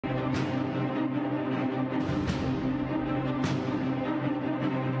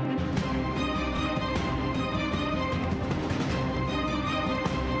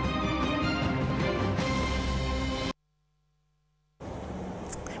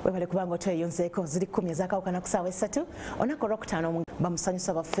webale kubanga tweyonzeeko ziri 10 ezakawukana ku ssaawa 3 onako olwokutaano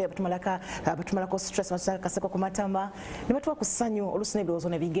bamusanyusa baffe batumalako stress kaseko ku matama ne batuwa ku ssanyu oluusi n'ebirowoozo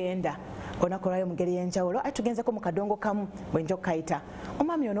ne bigenda onako olwayo mu ngeri y'enjawulo ate tugenzeko mu kadongo kamu bwe nja okukayita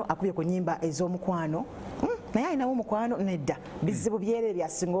omwami ono akubye ku nnyimba ez'omukwano naye alinawo omukwano nedda bizibu byerere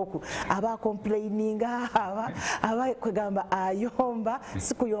byasinga oku aba complaininga aba kwegamba ayomba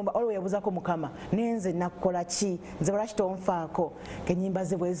sikuyomba olwo yabuzako mukama nenze nakukola ki nze lwaki tonfaako kenyimba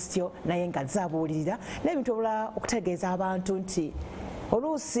ze bwe zityo naye nga zabuulirira n'ebintu obula okutegeeza abantu nti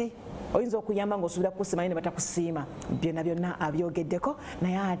oluusi oyinza okuyamba ng'osuubira kusiima ne batakusiima byonna byonna abyogeddeko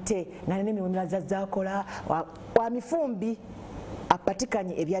naye ate nga n'emirimu emirala zazzakola wa mifumbi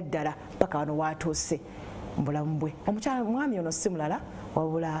apatikanye ebyaddala paka wano waatuuse mbulamu bwe omwami ono si mulala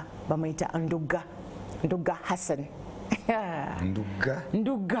wabula bamuyita Nduga Hassan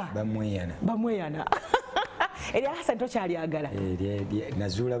Nduga bamweyana erya Hassan tokyaliagala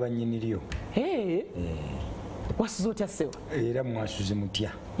nazuula bannyiniryo wasuze otya sewo era mwasuze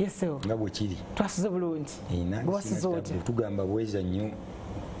mutya yesewo nga bwe kiri twasuze bulungi wasuze otya tugamba bweza nnyo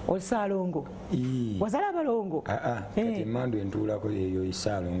olisaalongo wazala abalongo kati emmandu entuulako eyo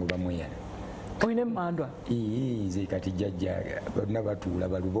isaalongo bamweyana oyina emmandwa nze kati jjajja bonna batuula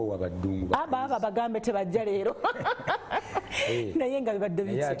balubowa baddungu aba bagambe tebajja leero naye nga bibadde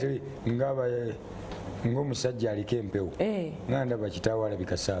biki ate ng'omusajja aliko empewo nga ndaba kitaawo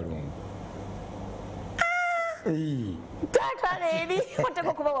alabika saalongo taata leeri oteka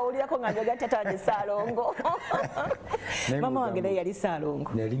okuba wawulirako nga njaga taata wange saalongo mama wange naye yali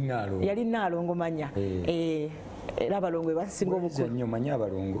saalongo yali naalongo manya era abalongo basinga obukulu nnyo manya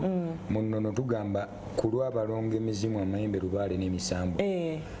abalongo mu nnono tugamba ku lw'abalongo emizimu amayembe lubaale n'emisambo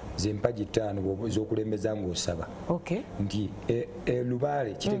zempagi 5 z'okulembeza ng'osaba nti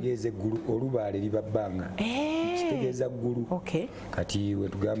lubaale kitegeeza eggulu olubaale liba bbanga kitegeeza ggulu kati we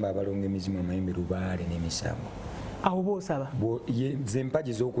tugamba abalongo emizimu amayembe lubaale n'emisambo awo boosaba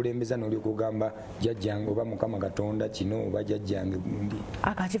zempagi z'okulembeza n'olyoka ogamba jjajjange oba mukama katonda kino oba jjajjange gundi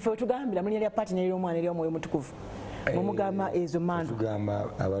akakifo wetugambira mulinnya lya paati n'ery'omwana ery'omwoyo mutukuvu mumugamba ezo mandu tugamba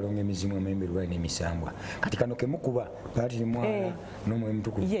abalongo emizimu amayembe lubaale n'emisambwa kati kano kemukuba paati ni mwana n'omwoyo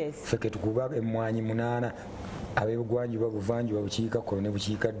mutukuvu ffe ketukuba emmwanyi 8 ab'ebugwanjuba buvanjuba bukiikakkono ne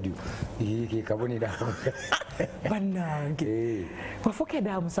bukiikaddyo kekabonera bannange wafuuka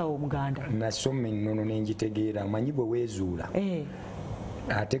edda musawo omuganda nasoma ennono n'engitegeera amanyi bwe weezuula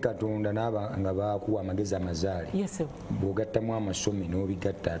ate katonda naaba nga bakuwa amagezi amazaale bw'ogattamu amasomi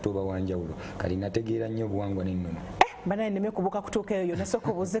n'obigatta ate oba wanjawulo kati nategeera nnyo obuwangwa n'ennono banaye neme kubuka kutuuka eyo yonna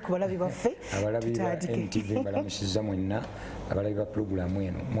sooka obuze ku balabi baffe abalabi ba NTV mbalamusiza mwenna abalabi ba pulogulaamu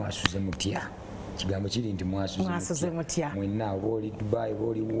eno mwasuze mutya kigambo kiri nti mwasuze mutya mwenna oba oli Dubai oba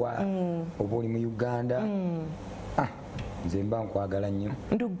oli wa oba oli mu Uganda nze mba nkwagala nnyo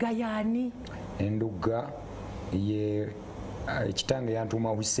Nduga yaani Nduga ye kitange yantuuma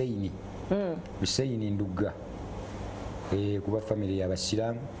Hussein Nduga kuba famire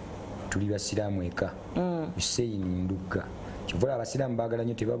y'abasiraamu tuli basiraamu eka Hussein Nduga kivula abasiraamu baagala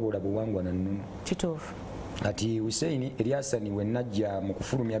nnyo tebaboola buwangwa na nnono kituufu ati Hussein Eliasani we najja mu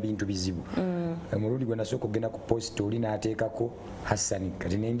kufulumya bintu bizibu omulundi gwe nasooka okugenda ku posta oli n'ateekako Hassan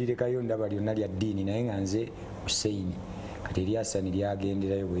kati nendirekayo ndaba lyonna lya ddiini naye nga nze Hussein kati Eliasani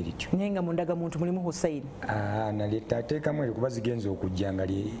lyagenderayo bwe lityo naye nga mu ndagamuntu mulimu Hussein nalyettateekamu eryo kuba zigenza okujja nga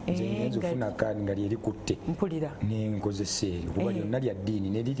ngenza ofuna kaani nga lyeri kutte mpulira nenkozesa eryo kuba lyonna lya ddiini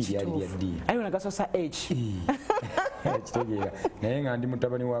neriri lyali lya ddiini ayo nagasosa kitegeera naye nga ndi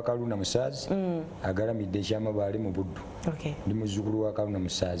mutabani wa Kaluna Musaazi agalamidde ekyamabaale mu Buddu ndi muzzukulu wa Kaluna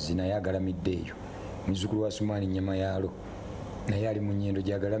Musaazi naye agalamidde eyo muzzukulu wa Sumaani Nyama yaalo naye ali mu Nnyendo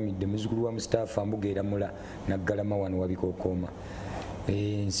gyagalamidde muzzukulu wa Mustapha Mbugeera Mula naggalama wano wabikokooma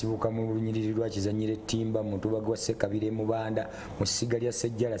nsibuka mu lunyiriri lwa Kizanyira Ettimba Mutuba gwa Ssekabire Mubanda mu ssiga lya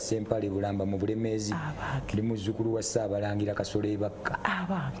Ssejjala Sempale Bulamba mu Bulemeezi ndi muzzukulu wa Ssaabalangira Kasolo Ebakka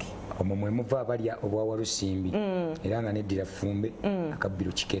omwo mwe muva abalya obwa Walusimbi era nga neddira Ffumbe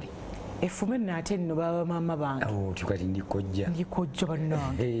Akabbiro Kikere Effume nate nno baba mama bange tukati ndikojja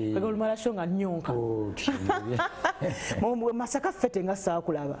bannange olumala sho nga nnyonka Masaka fete nga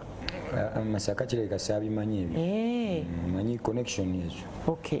saakulaba Masaka kireka saabimanyi ebyo manyi connection yezo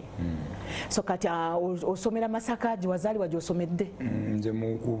so kati osomera Masaka giwazaalibwa gy'osomedde nze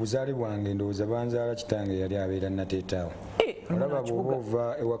mu buzaale bwange ndowooza banzaala kitange yali abeera nateetaawo olaba bw'oba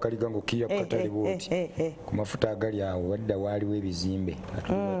ova ewakaliga ng'okkiya ku katale bwoti ku mafuta agali awo wadda waaliwo ebizimbe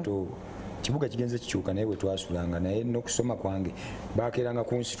atuli bato kibuga kigenze kikyuka naye bwe twasulanga naye n'okusoma kwange bakeranga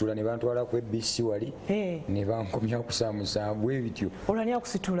kunsitula ne bantwala ku EBC wali ne bankomya ku musanvu ebityo. Olani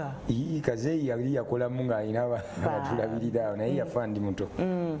akusitula? Kazeeyi yali yakolamu ng'alina abatulabirira awo naye yafa ndi muto.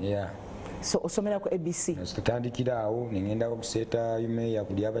 So osomera ku ABC? Tutandikira awo ne ngenda okuseeta yumeya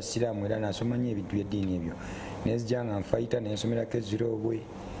kuli abasiraamu era nasoma nnyo ebintu by'eddiini ebyo. Nezija nga nfayita ne nsomerako ezirobwe.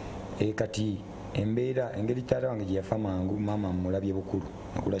 Kati embeera engeri taata wange gye yafa mangu maama mmulabye bukulu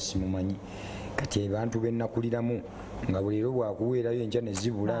nakula simumanyi. Kati abantu be nnakuliramu nga buli leero bwakuweerayo enkya ne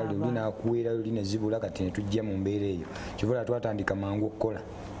zibula luli nakuweerayo luli ne zibula kati ne tujja mu mbeera eyo. Kivula twatandika mangu okukola.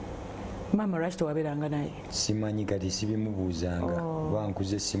 Maama lwaki tewabeeranga naye? Simanyi kati sibimubuuzanga kuba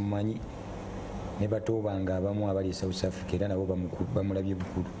nkuze simumanyi. Ne bato bange abamu abali e South Africa era nabo bamulabye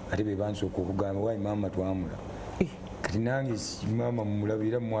bukulu ate be bansooka okugamba waayi maama twamula. Kati nange maama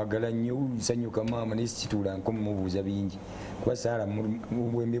mumulabira mwagala nnyo nsanyuka maama naye situula mumubuuza bingi kuba saala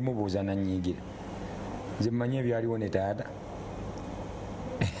bwe mbimubuuza nanyiigira nze mmanyi ebyaliwo ne taata.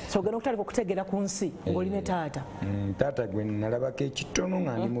 So ogenda okutandika okutegeera ku nsi ng'oli ne taata? Taata gwe nalabako ekitono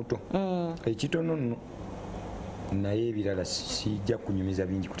nga ndi muto ekitono nno naye ebirala sijja kunyumiza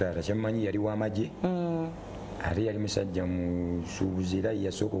bingi ku taata. Kyammanyi yali w'amagye ate yali musajja musuubuzi era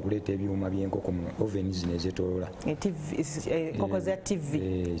yasooka okuleeta ebyuma by'enkoko mu oveni zino ezetoloola enkoko za TV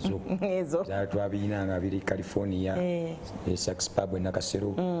ezo twabiyinanga biri California Sax Pub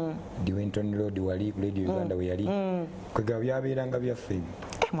Nakasero Diwenton Road wali ku Radio Uganda we yali kwega byabeeranga byaffe ebyo.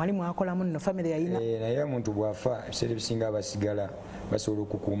 Mwali mwakolamu nno famire yayina? Naye omuntu bw'afa ebiseera ebisinga abasigala basobola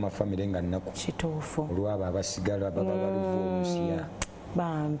okukuuma famire nga nnaku. Kituufu. Olwabo abasigala baba baluva olusiya.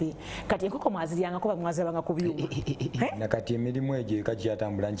 Bambi kati enkoko mwaziryangako ba mwazirabanga ku byuma? Nakati emirimu egyo eka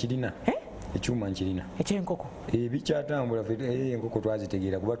kyatambula nkirina ekyuma nkirina ekyenkoko bikyatambula enkoko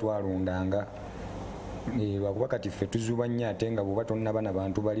twazitegeera kuba twalundanga lwakuba kati ffe tuzuba nnyo ate nga bw'oba tonnaba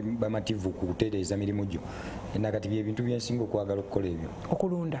n'abantu bali bamativu ku kutereeza mirimu gyo nakati byebintu byensinga okwagala okukola ebyo.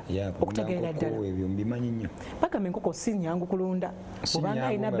 Okulunda okutegeera ddala ebyo mbimanyi nnyo. Bagamba enkoko si nnyangu kulunda obanga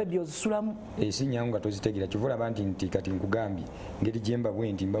alina bebi ozisulamu? Si nnyangu nga tozitegeera kivula nti kati nkugambye ngeri gyemba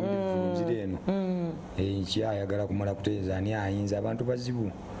bwe nti mba mubivunzire eno nkyayagala kumala kutereeza ani ayinza abantu bazibu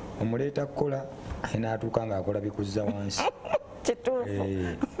omuleeta kukola naatuuka ng'akola bikuzza wansi. Kituufu.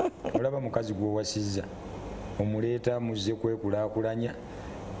 Olaba mukazi gw'owasizza omuleeta muzze kwekulaakulanya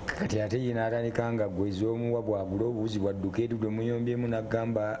kati ate ye n'atandika nga gweza omuwa bwagula obuwuzi bwadduka eri gwe muyombyemu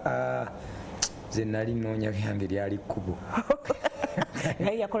n'agamba ze nali nnoonya byange lyali kkubo.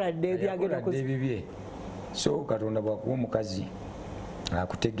 Naye yakola dde ebyagenda ebibye. So Katonda bwakuwa omukazi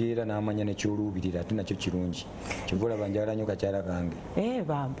akutegeera n'amanya nekyoluubirira ate nakyo kirungi. Kivulaba njagala nnyo kakyala kange.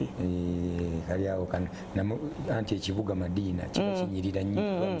 Bambi. Kali awo anti ekibuga Madiina kiba kinyirira nnyo.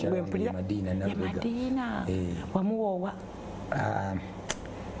 Madiina Madiina wamuwoowa?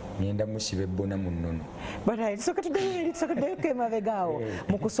 Ngenda musiba ebbona mu nnono. Tusooka tuddeyo emabega awo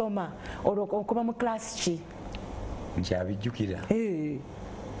mu kusoma okuba mu class ki? Nkyabijjukira.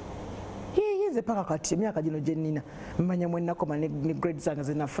 Nze paka kati emyaka gino gye nnina mmanya mwe nnakoma ne grade zange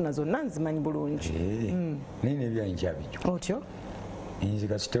ze nafuna zonna nzimanyi bulungi. Naye n'ebyange nkyabijjukira. Otyo? Nze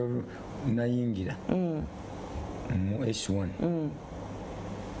kasita nayingira mu S1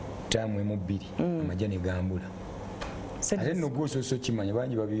 taamu emu bbiri amajja ne gambula. Ate nno gw'osoosa okimanya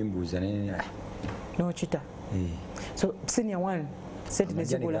bangi babimbuuza n'okita. So senior 1 sente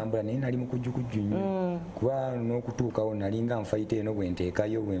nezigula naye nali mukujjukujju nnyo kuba n'okutuukawo nali nga nfayita eno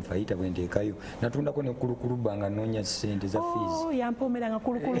bwenteekayo bwenfayita bwenteekayo natundako ne kulukuluba nga nnoonya sente za fees. Yampoomeranga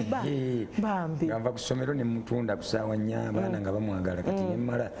kulukuluba? Bambi nga nva ku ssomero ne mutunda ku ssaawa 4 abaana nga bamwagala kati ne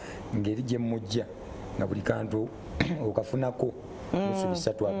mmala ngeri gye mujja nga buli kantu okafunako nusu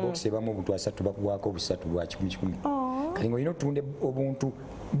bisatu box ebamu obuntu 3 bakuwaako obusatu bwa 10 kati ng'olina otunde obuntu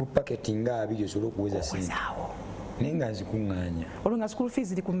bupaketi nga 2 osobola okuweza sente naye nga nzikuŋŋaanya. Olwo nga school fees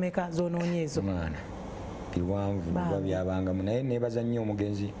ziri ku mmeka zoonoonye ezo? Mwana biwanvu biba byabangamu naye neebaza nnyo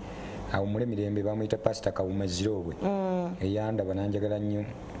omugenzi awo mule mirembe bamuyita pasita Kawuma Zirobwe eyandaba nanjagala nnyo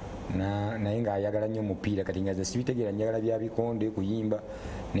naye ng'ayagala nnyo omupiira kati nga ze sibitegeera njagala bya bikonde kuyimba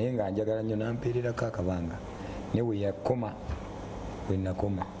naye nga njagala nnyo nampeererako akabanga ne we yakoma we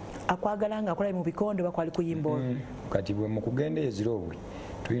nakoma. Akwagala nga akola mu bikonde oba kwali kuyimba olwo? Kati bwe mu kugenda Ezirobwe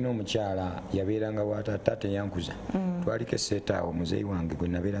tulina omukyala yabeeranga waataata yankuza twaliko esseeta awo muzeeyi wange gwe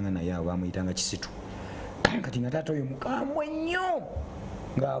nabeeranga naye awo bamuyitanga Kisitu kati nga taata oyo mukambwe nnyo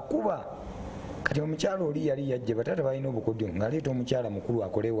ng'akuba kati omukyala oli yali yajja bataata balina obukodyo ng'aleeta omukyala mukulu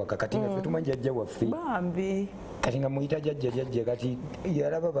akole ewaka kati nga ffe tumanyi jjajja waffe kati nga muyita jjajja kati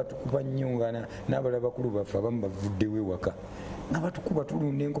yalaba batukuba nnyo nga n'abalala bakulu baffe abamu bavuddewo ewaka nga batukuba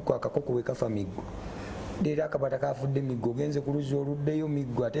tulunda enkoko akakoko we kafa miggo leero akabata kafudde miggo ogenze ku luzzi oluddeyo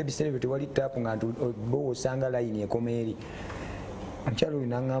miggo ate ebiseera ebyo tewali taapu nga bo osanga layini ekoma eri. Omukyalo oyo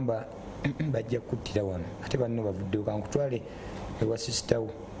n'aŋŋamba bajja kuttira wano ate banno bavuddeyo kankutwale ewa sisitawo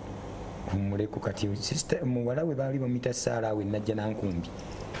muleko kati muwala we baali bamuyita Saara awe najja nankumbi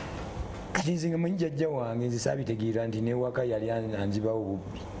kati nze nga manyi jjajja wange nze saabitegeera nti newaka yali anzibawo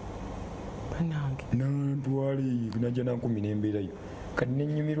bubbi nantwale najja nankumbi nembeerayo kati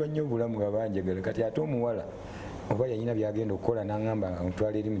nenyumirwa nnyo obulamu nga banjagala kati ate omuwala oba yalina byagenda okukola naŋŋamba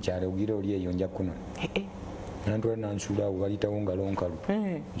ntwala eri mukyalo ogira oli eyo nja kuno nantwala nansuulaawo balitawo ngalonkalu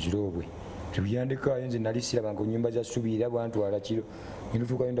ziroobwe tebuyandikaayo nze nali siraba nga nyumba za subiira bwantwala kiro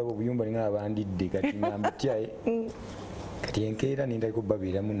nitutuukayo ndaba obuyumba ninga abandidde kati nambityaye kati enkeera nindaliko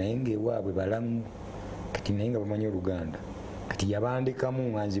babeeramu naye ngaewaabwe balamu kati naye nga bamanyi Oluganda kati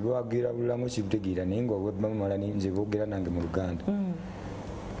yabandikamu nga nze bawagera bulamu sibutegeera naye nga bamala nze boogera nange mu Luganda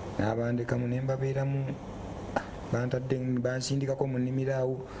nabandikamu nembabeeramu bantadde bansindikako mu nnimiro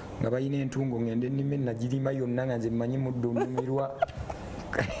awo nga balina entungo ngende ennime nagirima yonna nga nze mmanyi muddo nnumirwa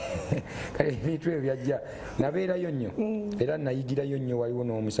kale ebintu ebyo byajja nabeerayo nnyo era nayigirayo nnyo. Waliwo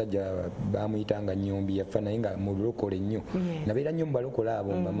n'omusajja bamuyitanga Nnyombi yafa naye nga mulokole nnyo nabeera nnyo mubalokole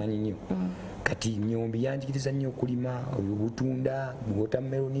abo mbamanyi nnyo kati Nnyombi yanjigiriza nnyo okulima obutunda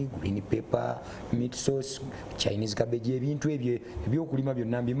watermelon green pepper meat sauce Chinese cabbage ebintu ebyo ebyokulima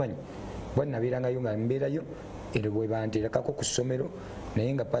byonna mbimanyi bwa nabeerangayo nga mbeerayo era bwe banterekako ku ssomero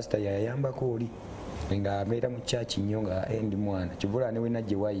naye nga pasita yayambako oli nga abeera mu kyaki nnyo nga ndi mwana kivula newe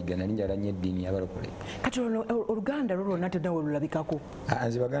najje wayiga nali njala nnyo eddiini y'abalokole. Kati Oluganda lwonna tenawe lulabikako?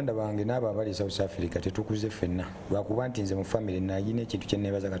 Nze baganda bange n'abo abali South Africa tetukuze ffenna lwakuba nti nze mu famire nayina ekintu kye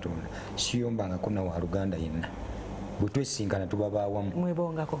neebaza Katonda siyombangako na wa Luganda yenna bwe twesinkana tuba baawamu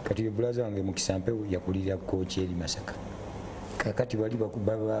mwebongako. Kati bulaza wange mu Kisampe yakulira Kooki eri Masaka kakati bali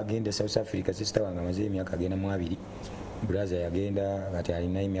bagenda South Africa sister wange amaze emyaka agenda mu 2 bulaza yagenda kati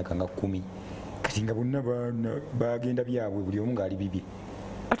alina emyaka nga 10 kati nga bonna bagenda byabwe buli omu ngaali bibye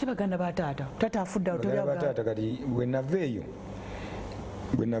ate baganda bataata tata afudde bataata kati bwe naveeyo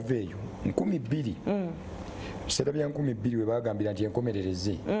 2000 biseera bya 2000 we bagambira nti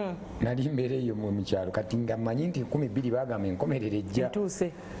enkomerereze nali mbeereyo mu kyalo kati nga mmanyi nti 2000 bagamba enkomerere ejja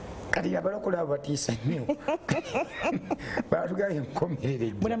kati abalokole abo batiisa nnyo batugala enkomerere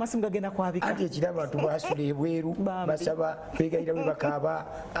ejja muna masimu gagenda kwabika ate ekiraba abantu basula ebweru basaba begayira bwe bakaaba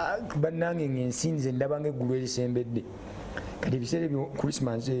bannange ng'ensinze ndaba ng'eggulu erisembedde kati ebiseera ebyo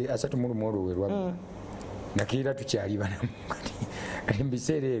Christmas 31 olwo nakeera tukyali banamu kati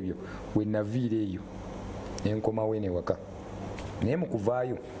mubiseera ebyo we naviira eyo nenkomawo ewaka naye mu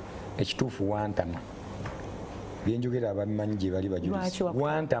kuvaayo ekituufu wantama byenjogera abamanyi gye bali bajulizi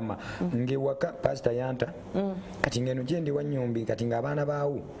wantama ng'ewaka pasita yanta kati ngeno gyendi wa Nnyombi kati ng'abaana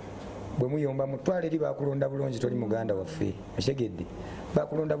baawo bwe muyomba mutwale eri bakulonda bulungi toli muganda waffe okitegedde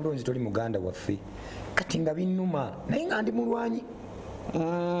bakulonda bulungi toli muganda waffe kati nga binnuma naye nga ndi mulwanyi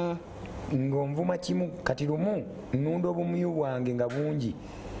ng'onvuma kimu kati lumu nnunda obumuyu bwange nga bungi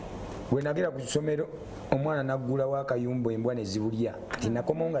bwe nagera ku ssomero omwana naggulawo akayumba embwa ne zibulya kati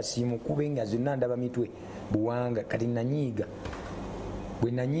nakomawo nga siimukube nga zonna ndaba mitwe buwanga kati nanyiiga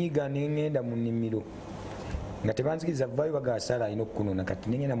bwe nanyiiga neŋŋenda mu nnimiro nga tebanzikiriza vaayo bagasala alina okukunona kati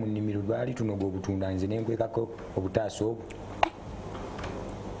neŋŋenda mu nnimiro lwali tunoga obutunda nze nenkwekako obutaasa obwo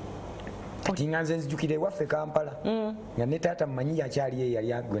kati nga nze nzijukira ewaffe Kampala nga ne taata mmanyi yakyali ye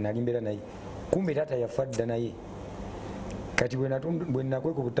yali gwe nali mbeera naye kumbe taata yafa dda naye kati bwe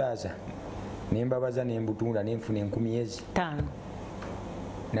nakweka obutaasa nembabaza nembutunda nenfuna 5,000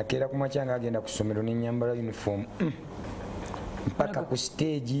 nakeera ku makya nga agenda ku ssomero nenyambala uniform mpaka ku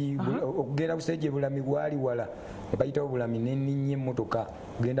stage okugenda ku stage ebulami bwali wala ne bayitawo bulami neninnya emmotoka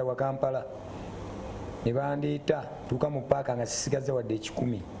kugenda wa Kampala ne bandeeta tuuka mu paaka nga sisigaza wadde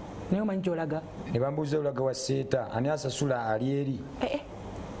 10 naye omanyi gyolaga ne bambuuza olaga wa seeta ani asasula ali eri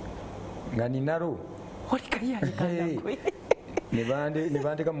nga ninalo ne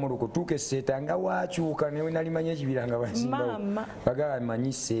bandeka mu motoka tuuka eseeta nga wakyuka newe nalimanya ekibira nga basimbawo bagala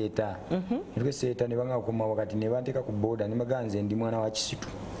manyi seeta tuuka seeta ne banga kukoma wakati ne banteeka ku booda ne bagala nze ndi mwana wa Kisitu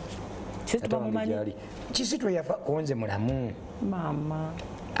Kisitu yafa konze mulamu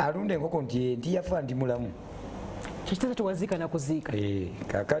alunda enkoko nti yafa ndi mulamu kitaza tuwaziika nakuziika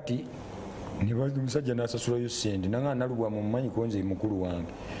kakati omusajja nasasulayo sente nanga nalubwa mu mmanyi konze mukulu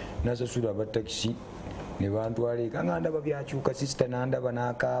wange nasasula abatakisi ne bantwala eka nga ndaba byakyuka sisita nandaba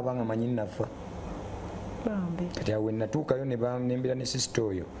nakaaba nga manyi nafa kati awe natuukayo nembera ne sisita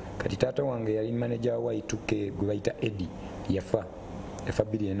oyo kati taata wange yali manager wa ituke gwe bayita Edi yafa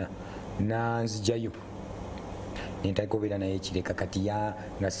Biliena nanzijayo nentandika obeera naye ekireka kati nga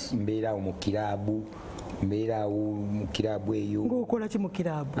mbeera awo mu kiraabu mbeera awo mu kiraabu eyo ng'okola ki mu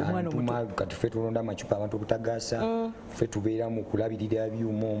kiraabu omwana omuto kati ffe tulonda amacupa abantu okutagaasa ffe tubeera mu kulabirira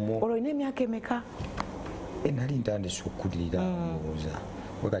byuma omwo olina emyaka emeka nali ntandise okukulirira ndowooza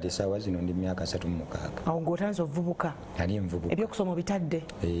bwe kati essaawa zino ndi myaka 36 awo ng'otandise obuvubuka nali envubuka ebyokusoma bitadde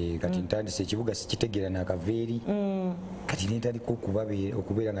kati ntandise ekibuga sikitegeera nakaveeri kati nentandika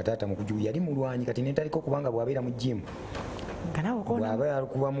okubeera nga taata mukuju yali mulwanyi kati nentandika okuba nga bwabeera mu jimu bwaba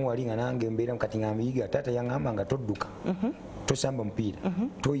yakubamu wali nga nange mbeera kati nga muyiga taata yaŋŋamba nga todduka tosamba mupiira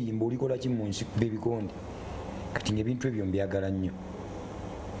toyimba olikola ki mu nsi kuba ebikonde kati ngaebintu ebyo mbyagala nnyo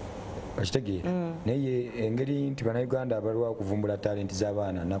okitegeera naye engeri nti bannayuganda abalwa okuvumbula talenti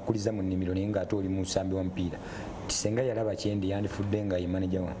z'abaana nakkuliza mu nnimiro naye ngaate oli musambi wa mupiira tisenga yalaba kyendi yandifudde nga ye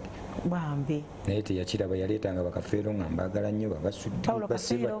maneja wange bambi naye teyakiraba yaleetanga bakafeero nga mbagala nnyo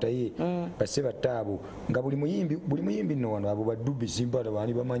babasudde basse batta abo nga buli muyimbi nno wano abo baddubi simpala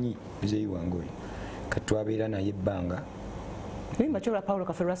baani bamanyi zeyi wange oyo kati twabeera naye ebbanga nimba kyola Paulo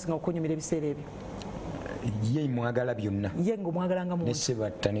Kafeero asinga okunyumira ebiseera ebyo ye mwagala byonna ye ng'omwagalanga muntu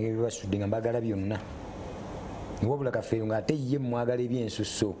nesebatta nebasudde nga mbagala byonna wabula Kafeero ng'ate ye mwagala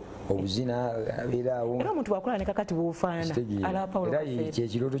ebyensusso obuzina abeeraawo era omuntu bwakola ne kakati bw'ofaanana ala Paulo Kafeero era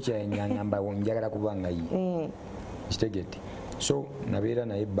kyekirooto kyaŋŋamba njagala kuba nga ye kitegedde so nabeera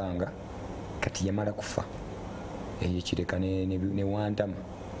naye ebbanga kati yamala kufa eyo kireka ne wantama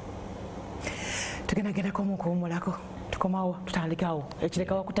tugendagendako mukuwumulako tukomawo tutandikawo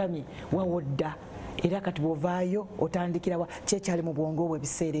ekireka wakutamye wawodda era kati bwovaayo otandikirawa kyekyali mu bwongo bwe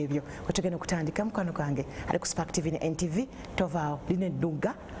ebiseera ebyo wetugenda okutandika mukwano kange ali ku Spark TV ne NTV tovaawo lina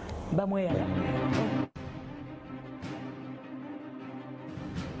Nduga bamweyala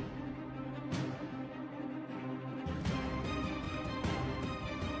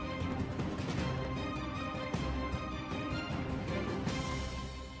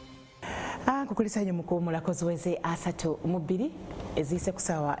nkukulisa nyo mukuwumulako ziweze 32 eziyise ku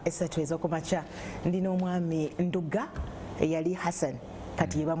ssaawa 3 ez'okumakya ndina omwami Nduga eyali Hassan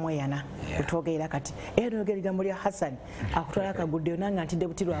kati yebamweyana kutwogerera kati era noyogera ebigambo lya Hassan akutwala akaguddeyo nange ntidde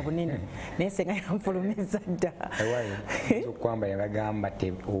buti lwa bunene naye senga yanfulumiza dda okwamba yabagamba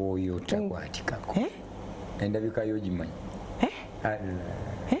te oyo takwatikako endabika yo gimanyi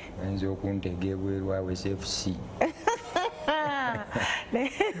ayinza okunteega ebwerwawe SFC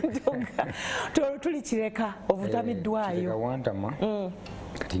tuli kireka ovutamiddwayo wantama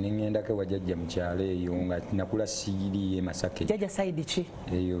kati neŋŋendako wajjajja mu kyalo eyo nga nakula siiri ye Masake jjajja saidi ki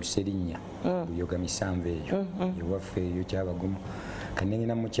eyo Serinnya buyoga misanvu eyo ewaffe eyo kyabagumu kati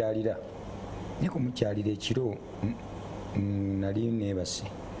neŋŋenda mukyalira naye kumukyalira ekiro nali neebase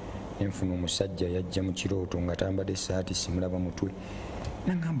nenfuna omusajja yajja mu kirooto nga tambadde essaati simulaba mutwe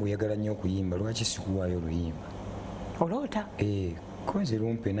naŋŋamba oyagala nnyo okuyimba lwaki sikuwaayo oluyimba oloota konze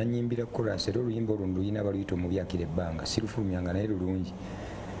lumpe nanyimbira korasi era oluyimba olwo nduyina baluyita omubyakira ebbanga sirufulumyanga naye lulungi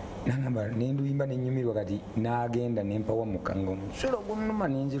nangamba nenduyimba nenyumirwa kati nagenda nempawa mukanga omusolo gunuma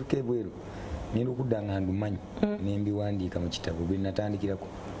nenziruka ebweru nendukudda nga ndumanyi nembiwandiika mu kitabo bwenatandikirako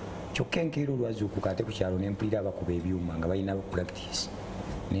kyokka enkeera olwazuukuka ate ku kyalo nempulira abakuba ebyuma nga balina practice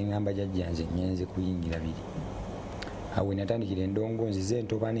neŋŋamba jjajja nze nyenze kuyingira biri awo natandikira endongo nzize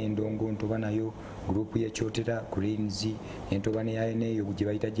entoba n'endongo ntoba nayo gurupu yekyotera Greens entoba neyo gye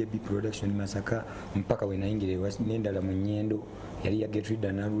bayita JB Production Masaka mpaka we nayingire n'endala mu nnyendo yali ya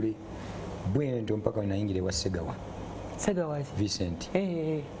Getrida Nalule bwento mpaka we nayingire wa Segawa Vincent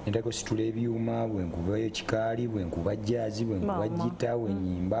nendako situla ebyuma bwenkubayo kikaali bwenkuba jazzi bwenkuba gita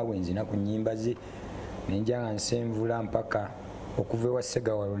bwenyimba bwenzina ku nnyimba ze nenjanga nsenvula mpaka okuva ewa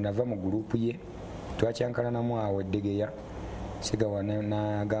Segawa nava mu gurupu ye twakyankalanamu awo eddegeya Segawa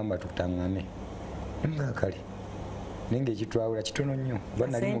nagamba tutaŋŋame ngakale nenge ekitwawula kitono nnyo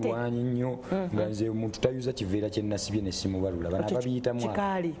banali mulwanyi nnyo nga nze omuntu tayuza kiveera kyenasibye nesimubalula bana babiyitamu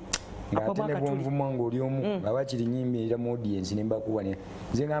ng'ate ne bwonvumwa ng'oli omu baba kirinyimira mu audience nembakuwa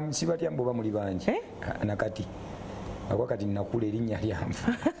nze nga sibatya mboba muli bangi nakati akakati nakula erinnya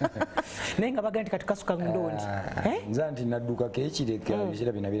lyanfa naye nga baga nti kati kasuka ndondi nza nti naddukako ekireka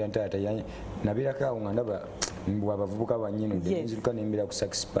ebiseera binabeera ntaata nabeerako awo nga ndaba abavubuka bannyini nziruka nembeera ku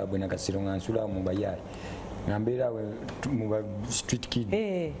saxpab nakasiro nga nsula mu bayaayi nga mbeera mu ba street kid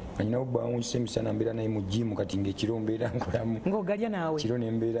nga nyinawo bawunsa emisana mbeera naye mu jimu kati ngaekiro mbeera nkolamu ng'ogalya naawe kiro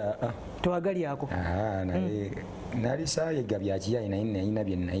nembeera tewagalyako naye nali saayiga byakiyayi naye nayina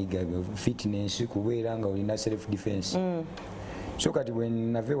bye nayiga fitness kubeera nga olina self defense so kati bwe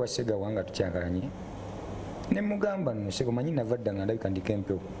nava ewa Segawa nga tukyakalanye nemugamba nno Sego manyi nava dda nga ndabika ndiko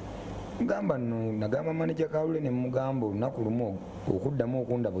empewo mugamba nno nagamba maneja Kalule nemugamba olunaku lumu okuddamu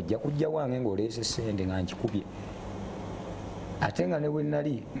okundaba ojja kujja wange ng'oleese ssente nga nkikubye ate nga ne bwe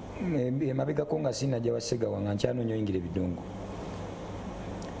nali emabegako nga sinajja wasega wanga nkyanoonya oyingira ebidongo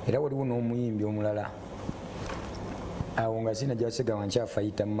era waliwo n'omuyimbi omulala awo nga sinajja wasega wanga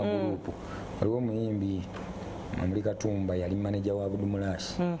nkyafayita mu magurupu waliwo omuyimbi Mamuli Katumba yali maneja wa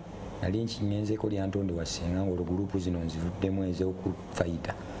Budumulasi nali nkinyenzeeko lyantonde wasenga nga olwo gurupu zino nzivuddemu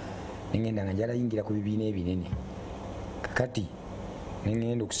ez'okufayita nengenda nga njala yingira ku bibiina ebinene kakati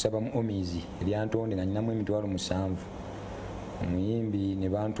nengenda okusaba mu omizi eryantonde nga nyinamu emitwalo 7 omuyimbi ne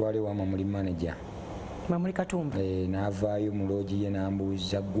bantwale wa Mamuli manager Mamuli Katumba n'avaayo mu loogi ye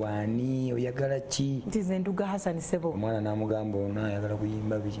n'ambuuza gwani oyagala ki nti nze Nduga Hassan Sebo omwana n'amugamba ono ayagala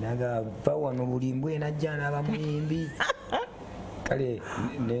kuyimba biki nagava wano bulimbwe najja n'aba muyimbi kale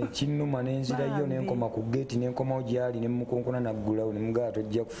nekinnuma nenzirayo nenkoma ku geeti nenkomawo gyali nemukonkona naggulawo nemugala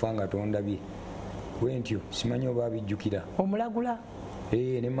tojja kufa nga tondabye bwentyo simanyi oba abijjukira omulagula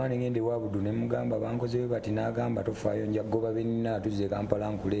nemaana ngende wabudu nemugamba bankozewe bati nagamba tofaayo nja goba benina tuzze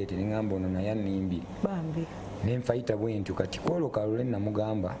Kampala nkuleete nengamba ono naye annimbye bambi nenfayita bwentyo kati kwolwo kalule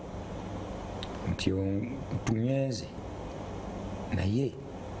namugamba nti tunyweze naye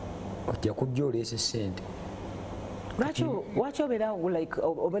ojja kujja oleese sente lwaki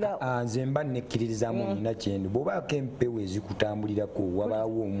obeera nze mba nekkiririzaamu nina kyendo bw'obaako empewo ezikutambulirako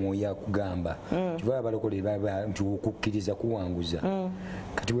wabaawo omwoyo akugamba kiba abalokole nti okukkiriza kuwanguza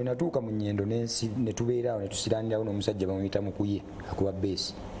kati bwe natuuka mu nnyendo netubeeraawo netusiranirawo n'omusajja bamuyita mukuye akuba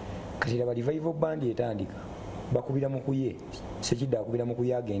beesi kati era revival band etandika bakubira mukuye sekidde akubira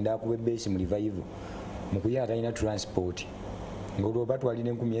mukuye agenda akuba beesi mu revival mukuye atalina transport ng'olwo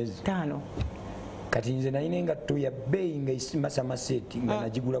batwalira 5,000 kati nze nalina engatto ya bbeeyi nga masamaseeti nga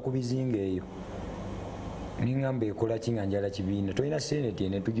nagigula ku bizinga eyo ningamba ekola ki nga njala kibiina tolina seneti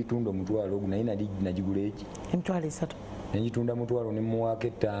ene tugitunda omutwalo ogu naye nagigula eki emitwalo 3 negitunda mutwalo nemuwaako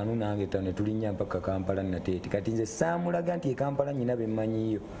 5 nange 5 netulinnya mpaka Kampala nateeti kati nze saamulaga nti Kampala nyina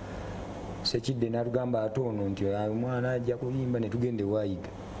bemmanyiyo sekidde natugamba ate ono nti omwana ajja kuyimba netugende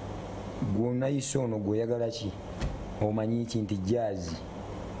waayiga gwonayise ono gweoyagala ki omanyi ki nti jazzi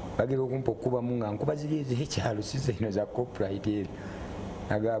bagera okumpa okubamu nga nkuba ziri ez'ekyalo si zino za copyright ezo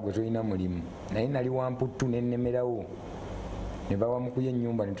nagagwe tolina mulimu naye nali wamputtu nennemerawo ne bawa mukuya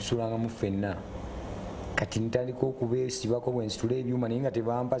ennyumba netusulangamu ffenna kati ntandika okubeesibako bwe nsitula ebyuma naye nga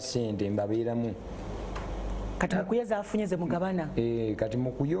tebampa ssente mbabeeramu kati mukuye zafunye ze mugabana kati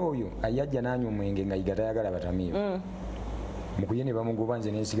mukuye oyo ayajja nanywa omwenge nga yiga tayagala batamiivu mukuye ne bamugoba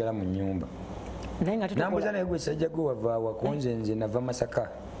nze nensigala mu nnyumba nambuza naye gwe sajja gwe wavaawa konze nze nava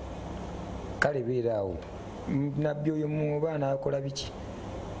Masaka kale beeraawo nabbi oyo mubaana akola biki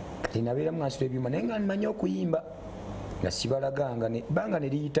kati nabeeramu nga nsitula ebyuma naye nga nmanyi okuyimba nga sibalaganga banga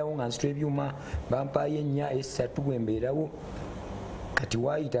neriyitawo nga nsitula ebyuma bampaayo 4 3 bwembeerawo kati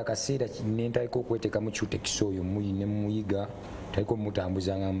waayita akaseera nentandika okweteekamu kyutekisa oyo nemuyiga taliko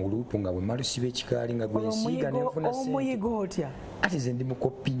mutambuza nga mu luupu nga bwe malusiba ekikaali nga gwensiiga nenfuna omuyiga otya ati nze ndi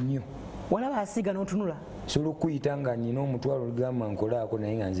mukopi nnyo walaba asiiga n'otunula sobola okuyita nga nina omutwalo olugamba nkolaako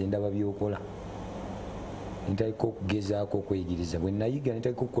naye nga nze ndaba byokola nentandika okugezaako okweyigiriza bwe nayiga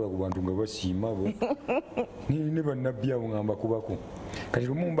nentandika okukola ku bantu nga basiima bo ne bannabbi abo nga mbakubako kati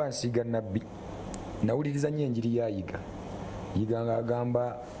lumu mba nsiiga nabbi nawuliriza nnyo enjiri yayiga yiga nga agamba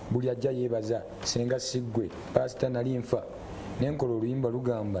buli ajja yeebaza senga siggwe pasita nali nfa nenkola oluyimba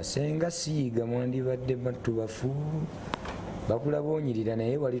lugamba senga siyiga mwandibadde batubafu bakulaba onyirira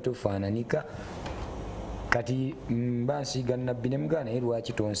naye wali tofaananika kati mba nsiiga nabbi nemugana naye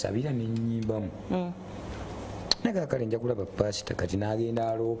lwaki tonsabira nenyimbamu naga kale nja kulaba pasita kati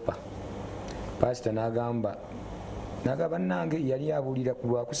nagenda aloopa pasita nagamba nange yali abulira ku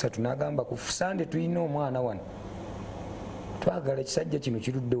Lwakusatu nagamba ku Sande tulina omwana wano twagala ekisajja kino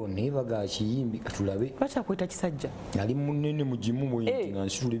kiruddewo naye baga kiyimbi katulabe lwakyakweta kisajja ali munene mugimu bwenti nga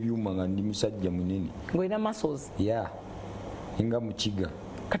nsitula ebyuma nga ndi musajja munene ng'olina muscles ya nga mukiga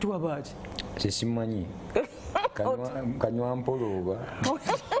kati wabaaki sesimanyi kanywa mpolooba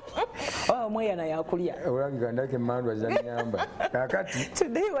omweyana yakulya olabika ndake emandwa zanyamba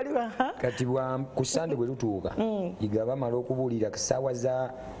kati ku Sande bwe lutuuka yiga bamala okubuulira kusaawa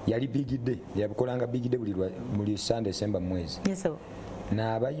za yali bigide yabukolanga bigide buli Sande semba mwezi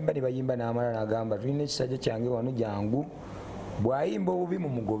nabayimba ne bayimba n'amala nagamba tulina ekisajja kyange wano jangu bwayimba obubi mu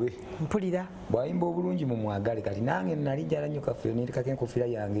mugobe mpulira bwayimba obulungi mu mwagale kati nange nali njala nnyo kafeero nentekako enkofiira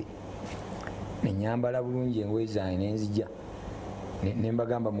yange nenyambala bulungi engoye zange nenzija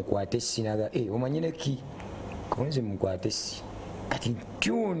nembagamba mukwate essi naga omanyine ki konze mukwate essi kati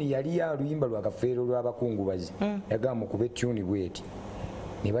tyuni yali yaluyimba lwakafeero lw'abakungubazi yagamba mukube tyuni bweti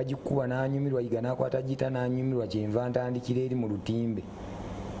ne bagikuba n'anyumirwa yiga nakwata gita n'anyumirwa kyenva ntandikira eri mu lutimbe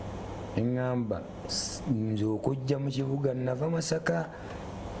eŋŋamba nze okujja mu kibuga nava Masaka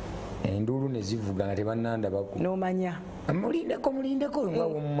enduulu ne zivuga nga tebannandabako n'omanya mulindeko nga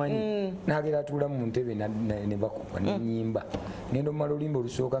womumanyi nagera atuula mu ntebe ne bakuba nenyimba ngenda omala oluyimba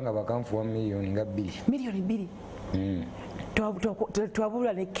olusooka nga bakanfuwa miliyoni nga 2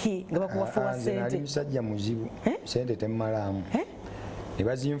 twabulwa ne ki nga bakuwafuwa sente nali musajja muzibu sente temmalaamu ne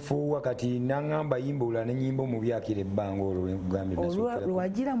bazinfuuwa kati naŋŋamba yimba olula nenyimba omubyakira ebbanga olwo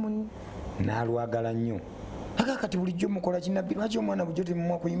lwagira mu nalwagala nnyo kati bulijjo mukola kinabbi lwaki omwana bujjo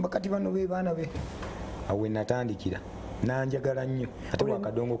temumwa kuyimba kati bano be baana be awe natandikira nanjagala nnyo ate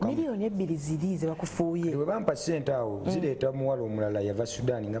wakadongo kamu miliyoni 2 ziri ze bakufuuye bwe bampa sente awo zireeta muwala omulala yava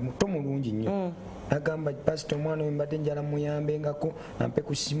Sudan nga muto mulungi nnyo nagamba pasita omwana we mbadde njala muyambengako ampe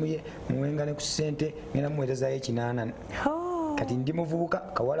ku ssimu ye muwenga ne ku sente ngenda muweerezayo 800 kati ndi muvubuka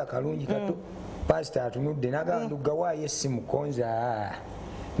kawala kalungi kato pasita atunudde nagamba Nduga waayo essimu konza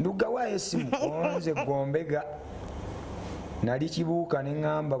Nduga waayo essimu konze gombega nali kibuuka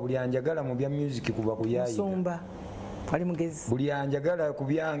neŋŋamba buli anjagala mu bya music kuba kuyayiga ali mugezi buli anjagala ku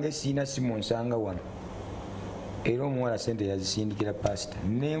byange siina simu nsanga wano era omuwala sente yazisindikira pasita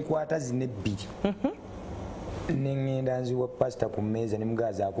nenkwata zine 2 neŋŋenda nziwa pasita ku mmeeza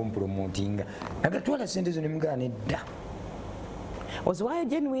nemugaza akumpromotinga nagatwala sente zo nemugaa nedda oziwaayo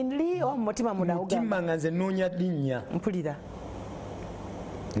genuinely oba mumutima mutima nga nze noonya linnya mpulira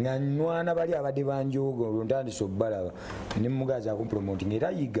nga nwana bali abadde banjooga olwo ntandise obbalaba nemugaza akumpromotinga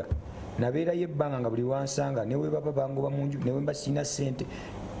era yiga nabeerayo ebbanga nga buli wansanga newe baba bangoba munju newe mba sina sente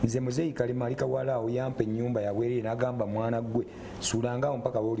nze muzeeyi kalema ali kawala awo yampa ennyumba yabwerere nagamba mwana gwe suulangaawo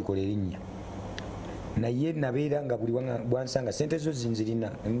mpaka woolikola erinnya naye nabeera nga buli bwansanga sente zo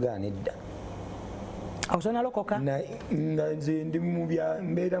zinzirina nemugaa nedda awutonalokoka nga nze ndi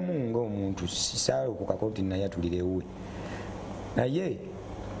mbeeramu ngaomuntu saalokoka nti naye atulirewe naye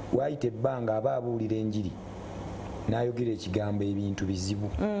waayita ebbanga aba abuulira enjiri n'ayogera ekigambo ebintu bizibu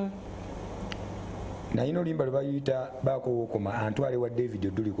nayina olimba lwe bayita bakowookoma antwale wa David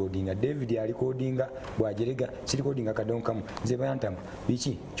odulikodinga David alikodinga bwajerega sirikodinga kadongo kamu nze bayantama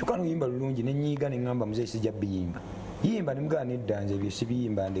biki kyokka noyimba lulungi nenyiiga neŋŋamba muzeeyi sijja biyimba yimba nemugaa nedda nze ebyo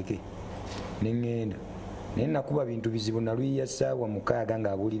sibiyimba ndeke neŋŋenda naye nakuba bintu bizibu naluyiya ssaawa 6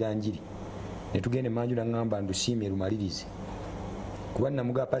 ng'abuulira njiri netugende manju naŋŋamba ndusiimye lumalirize kuba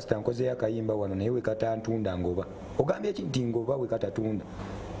namugaa pasita nkozeyo akayimba wano naye wekatantunda ngoba ogambye ki nti ngoba wekatatunda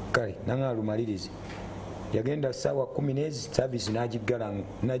kale naŋŋaa lumalirize yagenda ssaawa 10 n'ezi saavisi n'agiggalango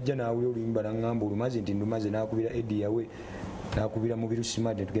najja n'awulya oluyimba naŋŋamba olumaze nti ndumaze n'akubira edi yawe n'akubira mu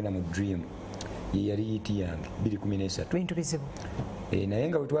birusimad netugenda mu dream ye yali yiti yange 2013 bintu bizibu naye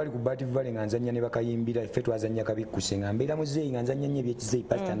nga bwe twali ku Bat Valley nga nzannya ne bakayimbira ffe twazannya kabikkuse nga mbeera muzeeyi nga nzannya nnyo ebyekizeeyi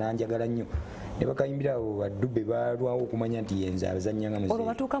pasita nanjagala nnyo ne bakayimbira abo badube balwawo okumanya nti yenze abazannya nga muzeeyi olwo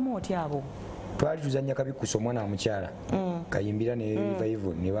batuukamu oti abo twali tuzannya kabikkuse omwana wamukyala kayimbira ne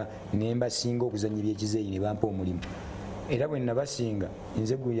revival ne mbasinga okuzannya ebyekizeeyi ne bampa omulimu era bwe nabasinga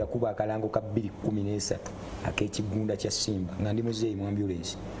nze gwe yakuba akalango ka 2013 ak'ekigunda kya Simba nga ndi muzeeyi mu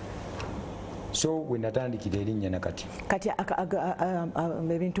ambulance so we natandikira erinnya nakati kati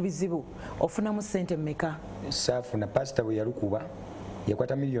ebintu bizibu ofunamu sente mmeka saafuna pasita bwe yalukuba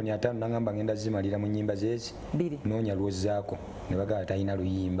yakwata miliyoni 5 nangamba ngenda zimalira mu nnyimba zeezi noonya lwozaako ne bagala talina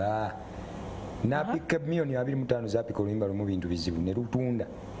luyimba napika miliyoni 25 zapika oluyimba lumu bintu bizibu ne lutunda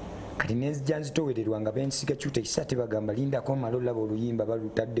kati nenzija nzitowererwa nga bensika kyuta ekisate bagamba lindako mala olaba oluyimba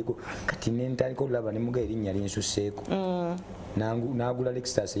balutaddeko kati nentandika olaba nemuga erinnya linsuseeko nagula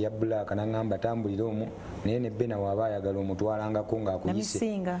Lexus eya black naŋŋamba tambulira omwo naye ne Bena waaba ayagala omutwalangako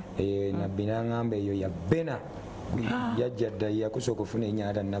ng'akuyise nabbi naŋŋamba eyo ya Bena yajja dda yakusooka ofuna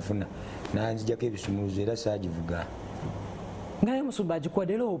ennyata nafuna nanzijako ebisumuluzo era saagivuga ngaye musumba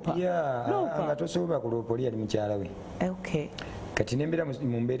agikuwadde loopa nga tosobola kuloopa oli yali mukyala we kati nembeera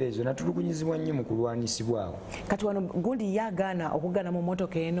mu mbeera ezo natulugunyizibwa nnyo mu kulwanisibwawo kati wano gundi yagaana okugana mu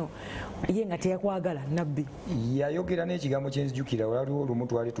motoka eno ye nga teyakwagala nabbi yayogera n'ekigambo kyenzijukira waliwo olumu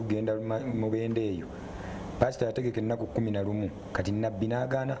twali tugenda mu benda eyo pasita yategeka ennaku 11 kati nabbi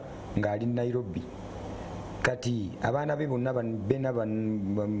n'agaana ng'ali Nairobi kati abaana be bonna Bena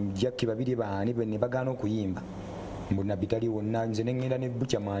Jackie babiri baani ne bagaana okuyimba mbu nabbi taliwo nze neŋŋenda ne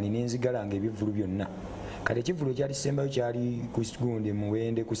bukyamaani n'enzigalanga ebivulu byonna kati ekivulo ekyali sembayo kyali ku gundi mu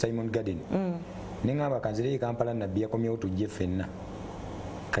Wende ku Simon Garden neŋŋamba kanzireyo Kampala nabbi yakomyewo tujje ffenna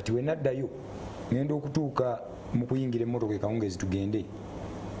kati we naddayo ngenda okutuuka mu kuyingira emmotoka Akawungeezi tugende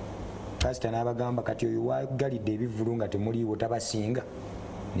pasita n'abagamba kati oyo wagalidde ebivulu nga temuliiwo tabasinga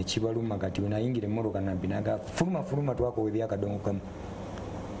ne kibaluma kati we nayingira emmotoka nabbi naga fuluma twakowa ebyakadongo kamu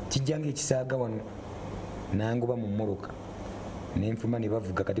kijjanga ekisaaga wano nangoba mu mmoloka nenfuma ne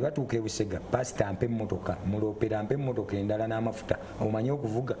bavuga kati batuuka e Busega pasita ampe emmotoka mulopera ampe emmotoka endala n'amafuta omanye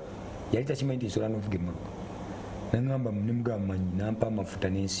okuvuga yali takimanyi nti nsobola n'ovuga emmotoka naŋŋamba nemugamba manyi nampa amafuta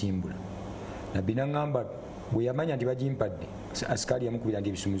n'ensimbula nabbi naŋŋamba bwe yamanya nti bagimpadde asikaali yamukubira nti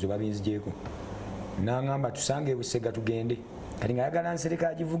ebisumuzo babinzigyeko naŋŋamba tusange e Busega tugende kati nga yagala nsereka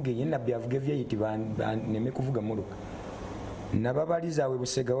agivuge ye nabbi avuga evyeyiti neme kuvuga mmotoka nababaliza we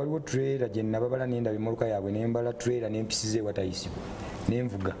Busega waliwo trailer gye nababala nendaba emmotoka yaabwe nembala trailer nempisiza ewatayisibwa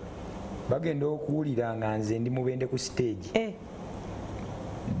nenvuga bagenda okuwulira nga nze ndi mubende ku stage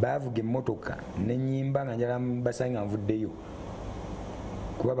bavuga emmotoka nenyimba nga njala basange nga nvuddeyo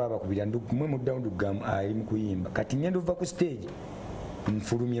kuba babakubira mwe muddawo Nduga ali mu kuyimba kati ngenda ova ku stage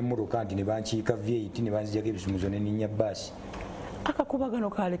nfulumya emmotoka nti ne bankiika V8 ne banzijako ebisumuzo neninnya baasi akakubagano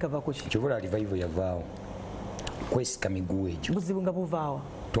kale kava kuki kyobola revival yavaawo kwesika miguu egyo buzibu nga buvaawa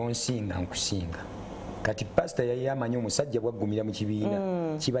tonsinga nkusinga kati pasita yali amanyi omusajja bwaggumira mu kibiina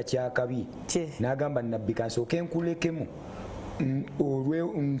kiba kyakabi n'agamba nabbi kansooke nkulekemu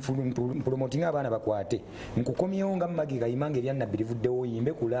mpromotinga abaana bakwate nkukomyewo nga mmagi kayimanga erya nabbi livuddewo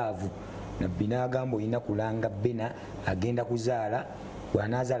oyimbe ku laavu nabbi n'agamba olina kulanga bena agenda kuzaala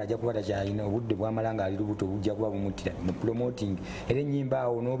bwanazaala ajja kuba takyalina obudde bwamalanga ali lubuto bujja kuba bumutira mu promoting era ennyimba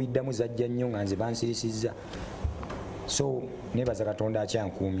awo n'obiddamu zajja nnyo nga nze bansirisizza so nebaza Katonda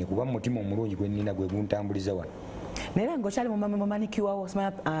akyankuumye kuba mutima omulungi gwe nnina gwe guntambuliza wano naye nga okyali mumanikiwawo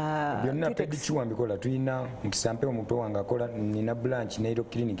byonna pedikiwa mbikola tulina mukisampe omuto wange akola nina branch nairo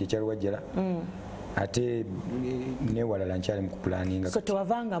clinic ekyalwajjala ate newalala nkyali mukupulaninga so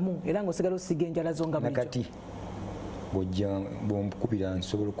tewavangamu era ngaosigala osiga enjala zo nga nakati bwojja bwompukubira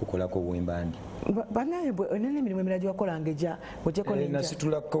nsobola okukolako bwembandi banaye onene emirimu emirala gyewakolanga ejja ojjeko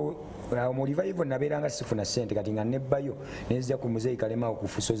nasitulako mu revival nabeeranga sifuna ssente kati nga nebbayo nenzija ku muzeeyi kalema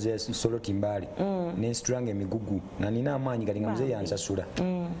okufuso ze soloti mbaale nensitulanga emigugu nga nina amaanyi kati nga muzeeyi ansasula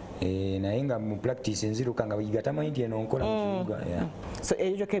naye nga mu practice nziruka nga bayiga tamanyi nti eno nkola mu kibuga so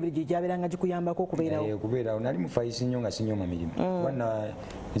eyo gyokka ebiri gyabeeranga gikuyambako okubeerawo nali mufayisi nnyo nga sinyoma mirimu kuba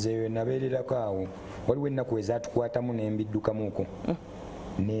nze nabeererako awo waliwo ennaku ezatukwatamu nembiddukamuuko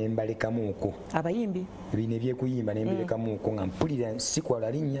nembalekamuuko abayimbi bino ebyekuyimba nembirekamuuko nga mpulira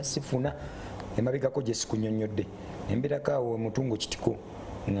sikwala linnya sifuna emabegako gye sikunyonyodde nembeerako awo mutungo kitiko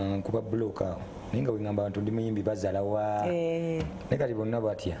nga nkuba buloka awo naye nga wegamba abantu ndi muyimbi bazalawa naye kati bonna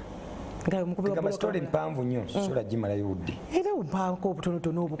batya gamba sitole empanvu nnyo sola gimalayo budde era ompanko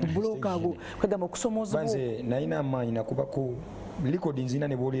obutonotono obwo ku buloka ago kwegamba okusomooza nze nalina amaanyi nakubako likodi nzina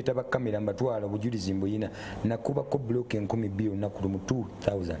ne booleeta bakamera mbatwala obujulizi mbuyina nakubako buloka 10,000 olunaku lumu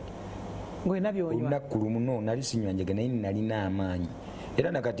 2000 olunaku lumu no nali sinywa njega naye nalina amaanyi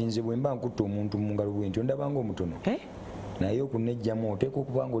era nakati nze bwe mba nkutta omuntu mu ngalo bwe nti ondabanga omutono naye okunejjamu oteeka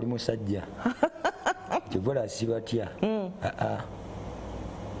okuba nga oli musajja kyobola sibatya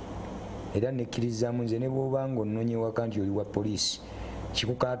era nekkirizamu nze ne bwobanga onnonye waka nti oli wa poliisi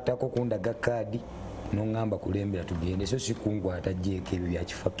kikukaatako kundaga kaadi noŋŋamba kulembera tugende so sikungwata jeeko ebyo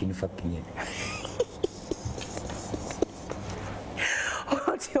byakifakini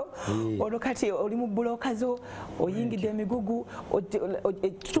olwo kati oli mu buloka zo oyingidde emigugu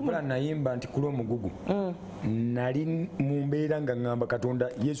tutumula nayimba nti kula omugugu nali mu mbeera nga ŋŋamba Katonda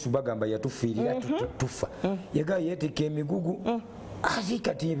Yesu bagamba yatufiirira tufa yagaa yeetika emigugu ate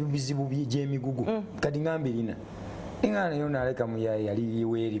kati ebizibu gy'emigugu kati ŋŋamba erina nga nayo naleka muyaye yali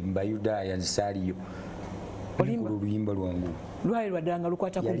weeri mubayudaaya nzisaaliyo olimba oluyimba lwangu lwali lwaddala nga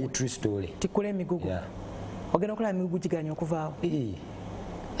lukwata yali true story tikula emigugu ogenda okola emigugu giganya okuvaawo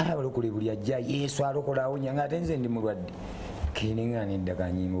abalokole buli ajja Yesu alokolawo nyanga ate nze ndi mulwadde kininga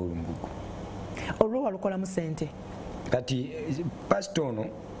neddaka nyimba olumugugu olwo walukolamu ssente kati pasito ono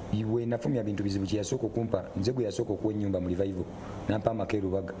we nafumya bintu bizibu kyeyasooka okumpa nze gwe yasooka okuwa ennyumba mu revival nampa amakeero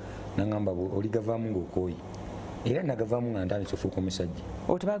baga naŋŋamba oligavaamu ng'okooyi era nagavaamu nga ntandise ofuuka omusajja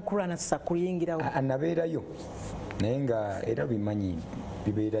otebakulana sasa kuyingirawo nabeerayo naye nga era bimanyi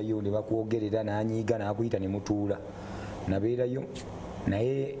bibeerayo ne bakwogerera nanyiiga nakuyita ne mutuula nabeerayo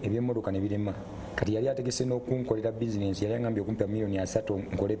naye ebyemmotoka ne birema kati yali ategese n'okunkolera bizinensi yali aŋambye okumpa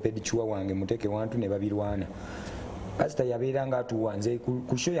 $3,000,000 nkole pedikiwa wange muteeke wantu ne babirwana pasita yabeera nga atuwa nze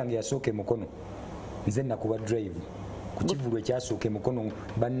ku show yange yasooka emukono nze nakuba drive ku kivulu ekyasooka emukono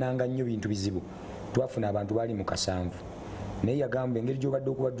bannanga nnyo bintu bizibu twafuna abantu baali mu 7 naye yagamba engeri gy'obadde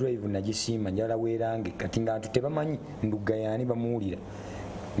okuba drive nagisiima njala weerange kati nga bantu tebamanyi Nduga yaani bamuwulira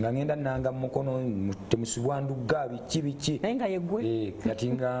nga ngenda nanga mukono temusibwa Nduga biki naye nga yeggwe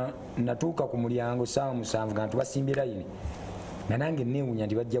kati nga natuuka ku mulyango saawa 7 nga tubasimbye layini nga nange neewunya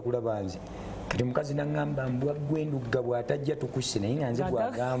nti bajja kulaba nze kati mukazi naŋŋamba mbwa gwe Nduga bw'atajja tukusse naye nga nze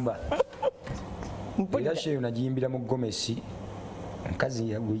bw'agamba era sheeyo nagiyimbira mu Gomesi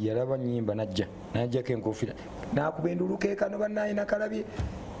omukazi yalaba nnyimba najjako enkofiira nakubenduluka ekano bannaye nakalabye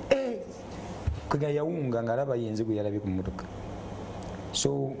kwega yawunga ngaalaba yenze gwe yalabye ku mmotoka.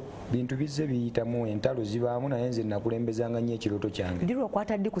 So bintu bizze biyitamu, entalo zibaamu, naye nze nakulembezanga nnyo ekirooto kyange. Ndi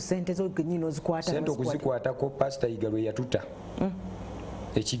lwakwata ddi ku ssente zo gennyini ozikwata? Ssente okuzikwatako Pastor Yiga lwe yatuta.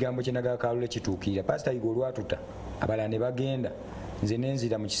 Ekigambo kye nagaa Kalule kituukirira. Pastor Yiga olwatuta abalala ne bagenda, nze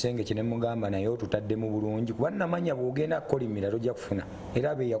nenzira mu kisenge kye ne mugamba naye otutaddemu bulungi kuba namanya bw'ogenda kukolimira tojja kufuna,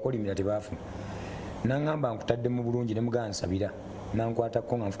 era abe yakolimira tebaafuna. Naŋŋamba nkutaddemu bulungi ne mugamba nsabira,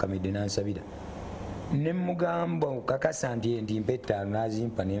 nankwatako nga nfukamidde nansabira. Ne mugamba kakasa nti mpa ettaano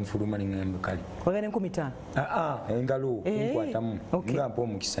n'azimpa n'enfuluma ne ŋŋamba kale. Wagenda 15,000? Engalo nkwatamu nga mpa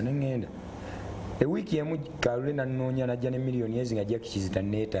omukisa ne ŋŋenda. Ewiiki emu Kalule nannoonya najja ne miliyoni ezi nga jakikizita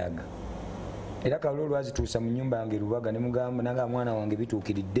neetaaga. Era Kalule olwazituusa mu nnyumba yange Lubaga ne mugamba nanga mwana wange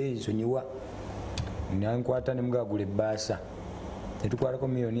bituukiridde nsonyiwa. Nankwata ne mugagula ebbaasa. Ne tukwatako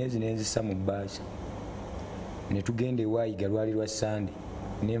miliyoni ezi n'enzissa mu bbaasa. Ne tugenda ewayiga lwali lwa Sande.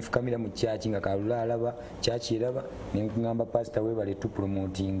 Ne nfukamira mu kyaki nga Kalule alaba, kyaki eraba, ne nkugamba Pastor weebale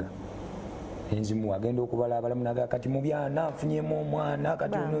tupromotinga. Enzimu agenda okubala abalamu naga kati mu byana nfunyemu omwana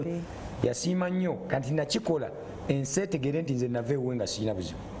kati ono yasiima nnyo kati nakikola ensi etegere nti nze nava ewe nga sirina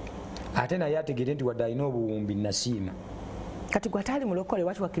buzibu. Ate naye ategere nti wadde alina obuwumbi nasiima. Kati gwe ataali mulokole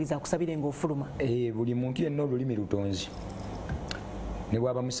lwaki wakkiriza akusabire ng'ofuluma? Buli muntu yenna olulimi lutonzi. Ne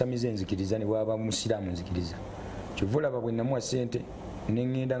bwaba musamize nzikiriza, ne bwaba musiraamu nzikiriza. Kyova olaba bwe namuwa ssente ne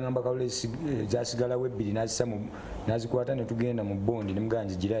ŋŋenda ŋŋamba Kalule zasigalawo ebbiri nazikwata ne tugenda mu bondi ne mugamba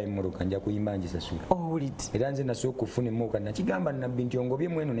nzigirayo emmotoka nja kuyimba ngisasula. Era nze nasooka okufuna emmotoka nakigamba nabbi nti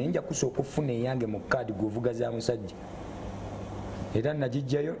ongobyemu eno naye nja kusooka okufuna eyange mu kaadi gweovuga za musajja. Era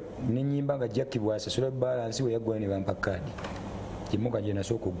nagijjayo ne nnyimba nga Jackie bw'asasula balansi we yaggwayo ne bampa kaadi. Emmotoka gye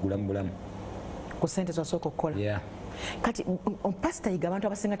nasooka okugula mu bulamu. Ku ssente z'osooka okukola? Kati Pastor Yiga abantu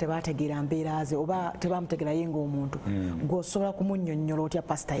abasinga tebaategeera mbeera ze oba tebaamutegeera ye ng'omuntu. Gw'osobola kumunnyonnyola otya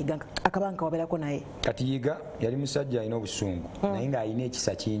Pastor Yiga akabanga kawabeerako naye? Kati Yiga yali musajja alina obusungu naye ng'alina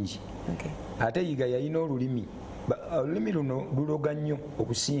ekisa kingi. Ate Yiga yalina olulimi luno luloga nnyo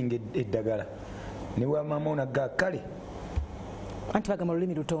okusinga eddagala. Ne bwamaama onagga kale anti bagamba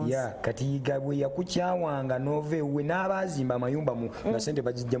olulimi lutonzi. Kati Yiga bwe yakukyawanga n'ova ewuwe n'abaazimba amayumba nga ssente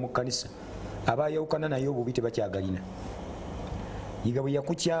bagijja mu kkanisa. Abayawukana naye obubi tebakyagalina. Yiga bwe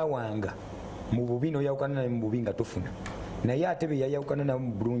yakukyawanga mu bubi n'oyawukana naye mu bubi nga tofuna. Naye ate be yayawukana nabo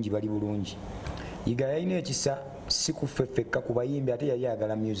mu bulungi bali bulungi. Yiga yalina ekisa si kuffeffekka ku bayimbi ate yali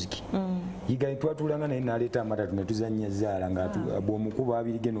ayagala music. Yiga twatulanga naye n'aleeta amatatu ne tuzannya ezaala nga bw'omukuba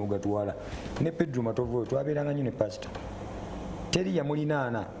abirige n'ogatwala. Ne Pedro Matovu twabeeranga nnyo ne Pastor. Teri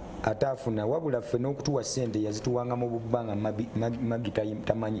yamulinaana atafuna wabula ffe n'okutuwa ssente yazituwanga mu bubbanga magi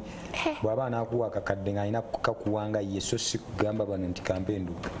tamanyi. Bw'aba anakuwa akakadde ng'alina kakuwanga ye so si kugamba bano nti kampe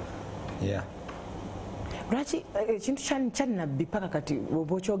Nduga. Lwaki ekintu kyannabbi paka kati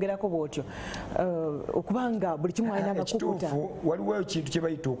bw'okyogerako bw'otyo okubanga buli kimu alina kukuta? Waliwo ekintu kye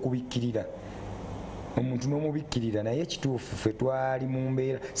bayita okubikkirira. Omuntu n'omubikkirira naye ekituufu ffe twali mu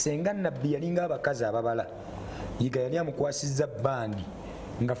mbeera senga nabbi yalinga abakazi ababala. Yiga yali amukwasizza bandi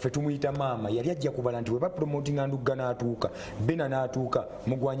nga ffe tumuyita maama yali ajja kubala nti we bapromotinga Nduga n'atuuka, Bena n'atuuka,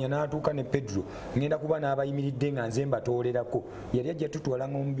 Mugwanya n'atuuka ne Pedro ngenda kuba n'abayimiridde nga nze mbatolerako. Yali ajja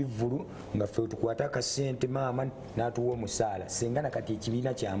tutwalanga mu bivvulu nga ffe tukwata akasente maama n'atuwa omusaala senga nakati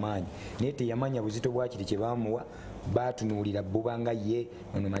ekibiina ky'amaanyi naye teyamanya buzito bwakiri kye baamuwa. Baatunuulira bubanga ye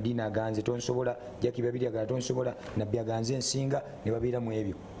ono Madiina aganze tonsobola, Jackie babiri agala tonsobola, Nabbi aganze ensinga ne babeera mu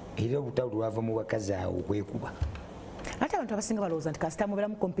ebyo. Era obutabu lwava mu bakazi awo okwekuba. Ate abantu abasinga balowooza nti kasita mubeera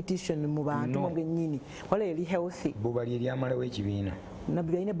mu competition mu bantu mwennyini wala eri healthy. Bbuba lye lyamalawo ekibiina.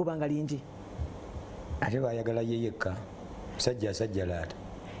 Nabbi yalina ebbuba nga lingi. Ate baayagala ye yekka. Musajja asajja laata.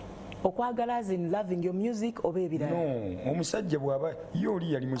 Okwagala as in loving your music oba ebirala? No, omusajja bw'aba ye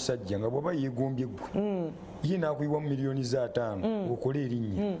oli yali musajja nga bw'aba yeegombye ggwe. Ye n'akuyiwa mu miliyoni za 5 okole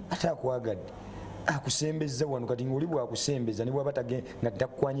erinnya. Ate akwagadde. Akusembeza wano kati ng'oli bw'akusembeza ne bw'aba nga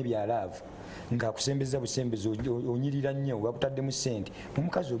takukwanye bya laavu ng'akusembeza busembeza onyirira nnyo bakutaddemu ssente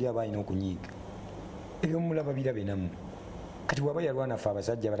omukazi oli aba alina okunyiiga ebyomulaba birabe nammwe. Kati bw'aba yalwana ffe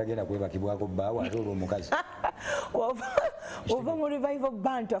abasajja batagenda kwebakibwako bbaawe ate olwo omukazi ova mu revival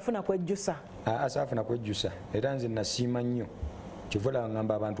band afuna kwejjusa. Asaafuna kwejjusa era nze nasiima nnyo kyova olaba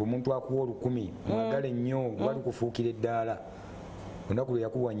ngamba abantu omuntu akuwa 1000 mwagale nnyo wali kufuukira eddaala. Olunaku lwe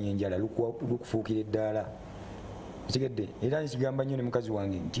yakuwanya enjala lukufuukira eddaala. Kitegedde era nkigamba nnyo ne mukazi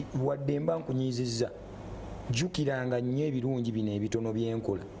wange nti wadde mba nkunyiizizza jjukiranga nnyo ebirungi bino ebitono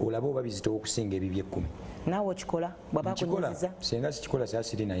byenkola olabe oba bizitowa okusinga ebibye 10. Naawe okikola bw'aba akunyiizizza? Senga sikikola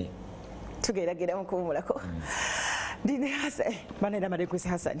saasiri naye. Tugerageramu kuwumulako. ndine Hassan manera madekwese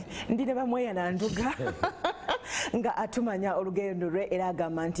Hassan ndine bamweyana Nduga nga atumanya olugendo lwe era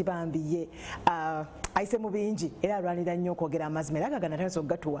agamba nti bambiye ayise mu bingi era alwanira nnyo okwogera amazima era agagana taso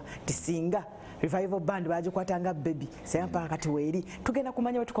gatuwa tisinga revival band bagikwatanga baby seyampa kati weeri tugenda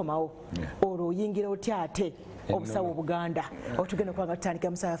kumanya wetukomawo olwo oyingira otya ate obusawo Buganda otugenda kwanga tutandika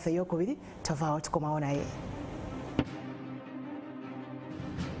musawo yaffe eyokubiri tavaawo tukomawo naye.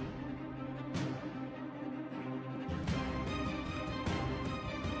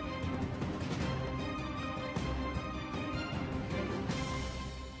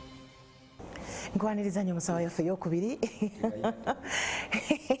 Nwanirira nnyo musawo yaffe eyokubiri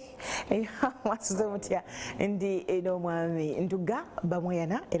MWASUZE mutya ndi n'omwami Nduga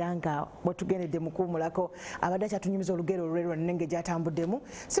bamweyana era nga bwetugendedde mukuumulako abadde akyatunyumiza olugero olw'erwa nnenge gyatambuddemu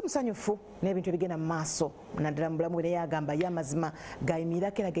si musanyufu n'ebintu ebigenda mu maaso naddala mu bulamu bwe naye agamba ye amazima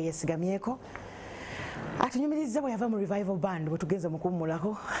gayimirako era ge yeesigamyeko atunyumiriza bwe yava mu revival band bwe tugenze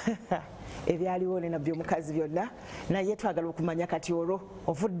mukuumulako ebyaliwo ne nabyo omukazi byonna naye twagala okumanya kati olwo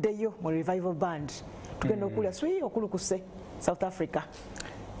ovuddeyo mu revival band tugenda okulya swi okulukuse South Africa.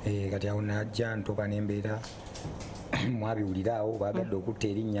 Kati awo najja ntoba n'embeera mwabiwuliraawo bagadde okutta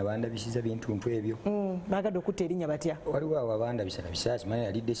erinnya bandabisiza bintuntu ebyo bagadde okutta erinnya batya waliwo awo abandabisa bisaasi manya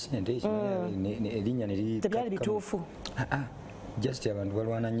yalidde ssente erinnya tebyali bituufu just abantu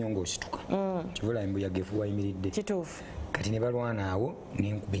balwana nnyo ng'osituka kibula embuyaga efuwa yimiridde kituufu kati ne balwana awo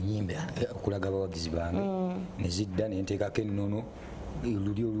nenkuba ennyimba okulaga abawagizi bange ne zidda ne nteekako ennono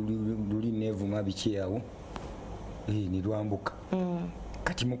luli neevuma biki awo ne lwambuka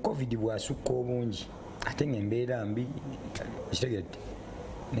kati mu covid bwasukka obungi ate ng'embeera mbi kitegedde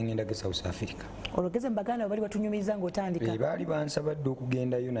neŋŋendako South Africa olwogeze mu Baganda bali batunyumiriza ng'otandika baali bansabadde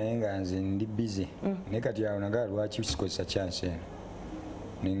okugendayo naye nga nze ndi bize naye kati awo nagala lwaki sikozesa chance eno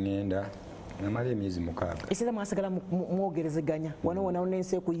neŋŋenda namala emyezi 6 ekiza mwasigala mwogerezeganya wano wona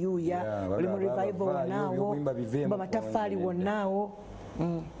n'ensi ekuyuuya oli mu revival wonaawo bamatafaali wonaawo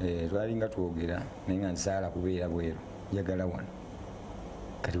twalinga twogera naye nga nsaala kubeera bweru njagala wano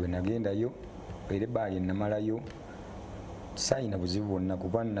kati we nagendayo era ebbaali enamalayo sayina buzibu bwonna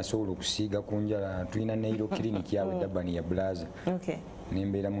kuba nasobola okusiiga ku njala tulina neiro kiriniki yawe Dabani ya Blaza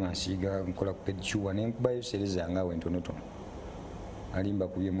nembeeramu ansiiga nkola ku pedicure nenkubayo sereza ngaawe entonotono alimba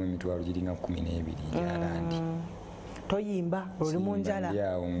kubyemu emitwalo giringa 12 gyalandi toyimba oli mu njala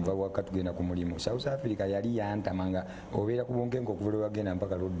yawo nva waka tugenda ku mulimu South Africa yali yantamanga obeera ku bunkenke okuva lwe wagenda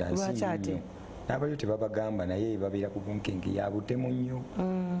mpaka loddansi n'abalyo tebabagamba naye babeera ku bunkenke yabutemu nnyo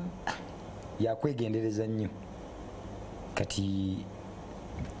yakwegendereza nnyo kati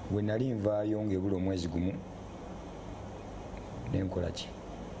we nali nvaayo ng'ebula omwezi gumu nenkola ki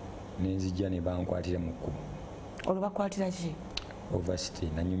nenzijja ne bankwatira mu kkubo olwo bakwatira ki overstay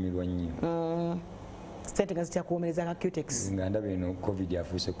nanyumirwa nnyo sente nga zikyakuwomereza ka Cutex nga ndaba eno covid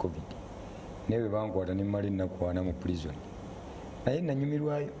afuuse covid naye bwe bankwata ne mmala ennaku 4 mu prison naye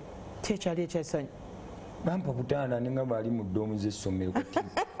nanyumirwayo kyekyali ekyesanyu bampa kutaana nenga baali mu ddoomu z'essomero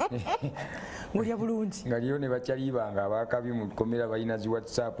ngulya bulungi nga liyo ne bakyalibanga abakabi mu komera balina zi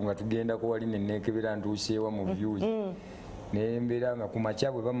WhatsApp nga tugendako wali nenekebera ntuuseewa mu views nembeera nga ku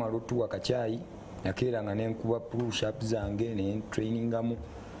makya bwe bamala otuwa kacyayi nakeera nga nenkuba push up zange nentrainingamu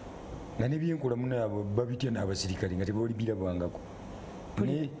nga nebyenkola munaabo babitya n'abasirikale nga tebaolibira bwangako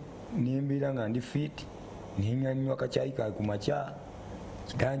nembeera nga ndi fit nenywa kacyayi ka ku makya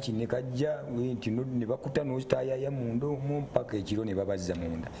kidanki ne kajja nti ne bakuta n'ozitayaya munda omwo mpaka ekiro ne babazza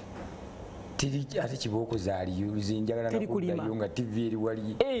munda tiri ate kibooko zaaliyo zinjagala nakuddayo nga TV eri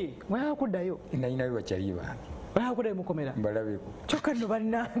wali mwakuddayo nayinayo bakyali bange mwakuddayo mukomera mbalabeko kyokka nno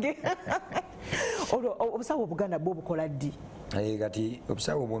bannange olwo obusawo Buganda bwo bukola ddi kati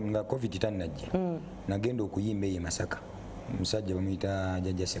obusawo nga covid tannajja nagenda okuyimba eyo Masaka omusajja bamuyita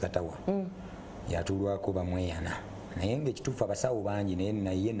Jajja Sekatawa yatulwako bamweyana naye ng'ekituufu abasawo bangi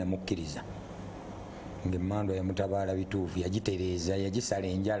naye namukkiriza ng'emmandwa yamutabaala bituufu yagitereeza yagisala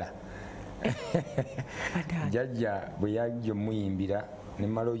enjala Jajja bwe yajja omuyimbira ne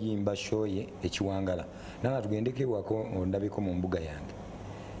mmala oyimba shoye ekiwangala nanga tugendeko ewako ondabeko mu mbuga yange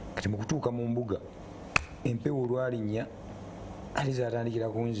kati mu kutuuka mu mbuga empewo olwalinnya ate zatandikira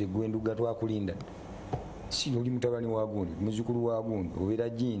ku nze gwe Nduga twakulinda si oli mutabani wa gundi muzukulu wa gundi obeera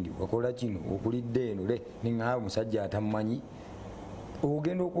gindi wakola kino okulidde eno le neŋŋaa omusajja atamumanyi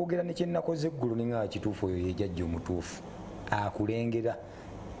ogenda okwogera ne kyennakoze eggulu neŋŋaa kituufu oyo yejajja omutuufu akulengera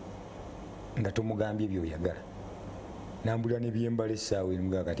nga tomugambye byoyagala nambulira ne byembala essaawa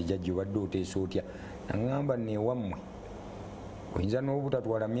emugaa kati jajja obadde oteesa otya naŋŋamba neewammwe oyinza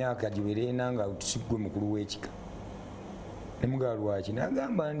n'obutatwala myaka giwere ena nga tusiggwe mukulu w'ekika nemugaa lwaki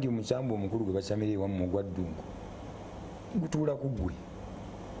nagamba ndi omusambu omukulu gwe basamira ewammwe ogwa ddungu gutuula ku ggwe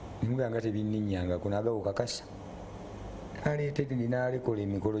nimuganga tebinninyanga kunagawo kakasa aleetedde ninalekola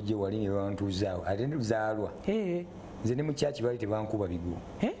emikolo gye wali ne bantuzaawo ate nduzaalwa nze ne mukyaki bali tebankuba bigwo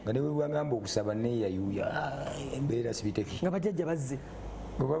nga newebwagamba okusaba neyayuya embeera sibiteki nga bajjajja bazze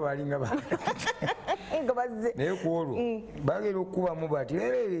oba balinga nga bazze naye ku olwo bagenda okukubamu bati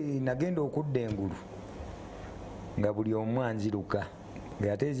nagenda okudda engulu nga buli omu anziruka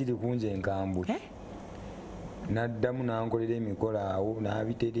ngaate ziri kunze enkambwe naddamu nankolera emikolo awo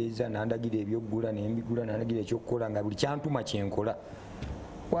nabitereeza nandagira ebyoggula nembigula nandagira ekyokukola nga buli kyantuma kyenkola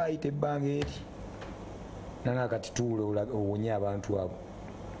waayita ebbanga eri nanga kati tuula owonye abantu abo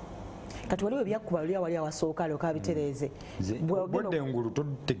kati waliwo ebyakkuba luli awali awasooka alyoka abitereeze bodde engulu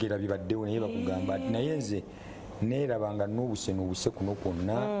totegeera bibaddewo naye bakugamba ati naye nze neerabanga n'obuse n'obuse kuno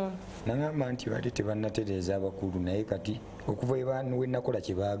kwonna nagamba nti bate tebannatereeza abakulu naye kati okuva we nakola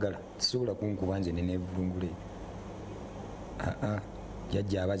kye baagala tisobola kunkuba nze neneevulungula ebyo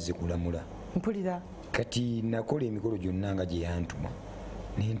jajja abazze kulamula mpulira kati nakola emikolo gyonna nga gye yantuma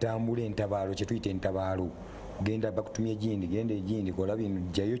nentambula entabaalo kye tuyita entabaalo genda bakutumya egindi genda egindi kola bino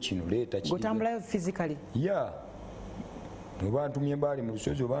jjayo kino leeta otambulayo physically ya oba ntumye Mbale mu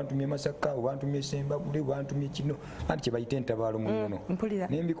Lusozi oba ntumye Masaka oba ntumye Sembabule oba ntumye kino anti kye bayita entabaalo mu nnono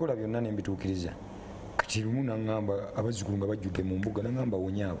nembikola byonna nembituukiriza kati lumu naŋŋamba abazzukulu nga bajjudde mu mbuga naŋŋamba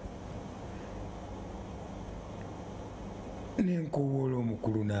wonyaabo nenkowoola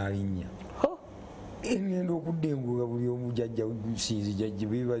omukulu n'alinnya ngenda okudda enguga buli omu jajja sinzi jajja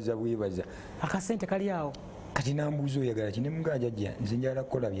bwebaza akasente kali awo kati nambuuza oyagala ki nemugaa jajja nze njala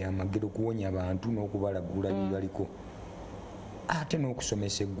kukola byamagero okuwonya abantu n'okubalagula bibaliko ate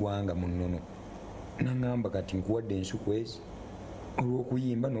n'okusomesa eggwanga mu nnono naŋŋamba kati nkuwadde ensuku ezi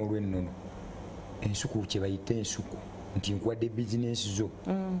olw'okuyimba n'olw'ennono ensuku kye bayita ensuku nti nkuwadde bizinensi zo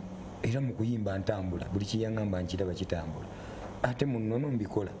era mu kuyimba ntambula buli kiyaŋŋamba nkiraba kitambula ate mu nnono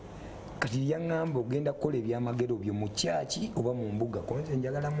mbikola kati yaŋŋamba ogenda kukola ebyamagero byo mu kyaki oba mu mbuga konze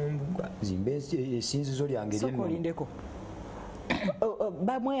njagala mu mbuga zimbe esinzizo lyange eryenolindeko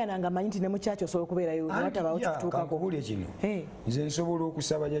bamweyananga amanyi nti ne mu kyaki osobola okubeerayo natabaawo kikutuukako buli kino nze nsobola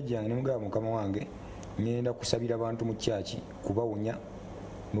okusaba jajjange ne mugaba mukama wange ngenda kusabira abantu mu kyaki kubawonya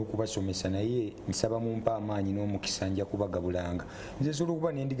n'okubasomesa naye nsaba mumpa amaanyi n'omukisa nja kubagabulanga nze nsobola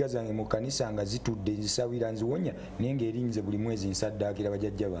okuba n'endiga zange mu kanisa nga zitudde nzisabira nziwonya naye ng'erinze buli mwezi nsaddaakira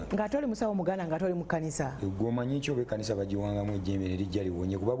bajjajja bange ng'ate oli musawo muganda ng'ate oli mu kanisa gwomanyi ekyo oba ekkanisa bagiwangamu ejjembe ne lijja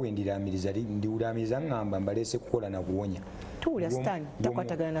liwonye kuba bwe ndiwulaamiriza ŋŋamba mbaleese kukola na kuwonya tuwulira sitaani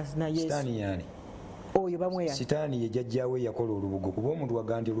takwatagana na Yesu sitaani yaani oyo bamweyana sitaani ye jjajjaawe yakola olubugo kuba omuntu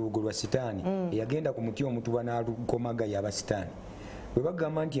waga nti olubugo lwa sitaani eyagenda ku muti omutuba n'alukomaga yaba sitaani bwe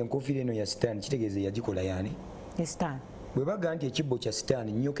bagamba nti enkofiira eno ya sitaani kitegeeza yagikola yaani bwe bagamba nti ekibbo kya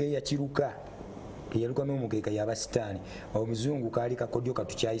sitaani nnyoka eyakiruka eyaluka n'omukeeka yaba sitaani omuzungu kaali kakodyo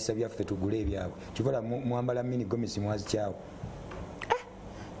katukyayisa byaffe tugule ebyabwe kivola mwambala mini gomesi mwazikyawo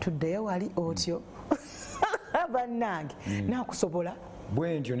tuddeyo wali otyo bannange nakusobola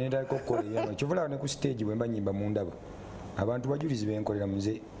bwe ntyo nendako okukola kivola ne ku stage bwe mba nyimba mu ndaba abantu bajulizi benkolera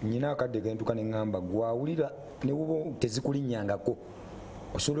muze nyina akadde gentuka neŋŋamba gwawulira ne woba tezikulinnyangako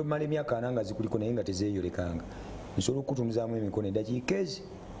osobola omala emyaka ana nga zikuliko naye nga tezeeyolekanga nsobola okukutunuzaamu emikono eddakiika ezi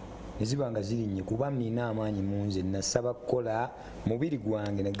neziba nga zirinnye kuba nina amaanyi mu nze nasaba kukola mubiri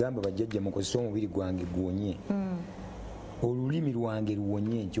gwange negamba bajjajja mukozesa omubiri gwange gwonye olulimi lwange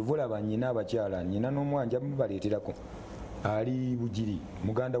luwonye kyova olaba nyina abakyala nyina n'omwanja mubaleeterako ali Bugiri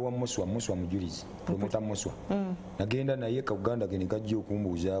muganda wa Muswa mujulizi promota Muswa nagenda naye kaganda ge nekajja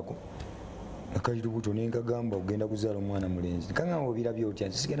okumbuuzaako akali lubuto nenkagamba ogenda kuzaala omwana mulenzi kaŋŋamba obirabye otya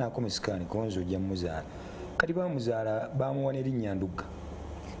nsisigena ako musikaani konzi ojja mumuzaala kati bamuzaala bamuwa n'erinnya Nduga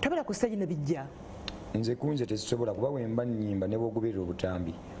tabera ku stage ne bijja nze kunze tezisobola kuba bwemba nnyimba ne bwogoberera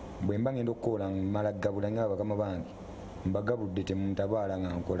obutambi bwemba ngenda okukola mmala gabula nga bakama bange mbagabudde temuntabaala nga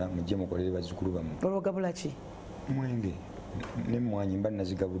nkola mujje mukolere bazzukulu bammwe olwogabula ki mwenge nemwanyi mba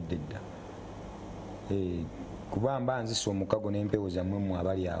nazigabudde dda kuba mba nzisa omukago n'empewo zammwe mu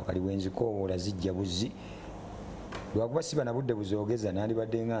abali awo kali bwenzikowoola zijja buzzi lwakuba siba na budde buzoogeza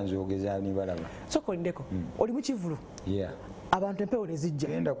nandibadde nga nzoogeza nibalaba sokolindeko oli mu kivulu abantu empewo ne zijja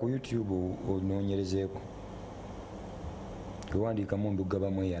genda ku YouTube onoonyerezeeko ewandiikamu Nduga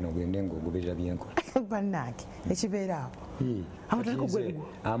bamweyana ogende ng'ogoberera byenkola bannange ekibeera awo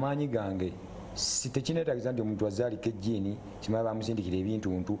amaanyi gange tekineetagiza nti omuntu azaalika ejjiini kimala bamusindikira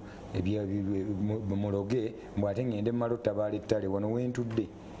ebintuntu muloge mbw ate ngende mmala ottabaala ettale wano wentudde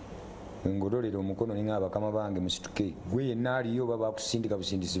ngololera omukono ninga abakama bange musituke gwe yenna aliyo oba bakusindika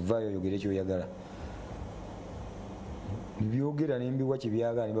busindisi vaayo oyogere kyoyagala byogera nembiwa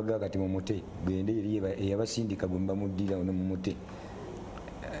kibyaga ne baga kati mu mute gende eri eyabasindika gwe bamuddira ono mu mute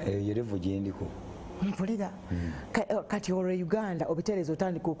yerevo gyendiko mpulira kati olwo Uganda obiterezo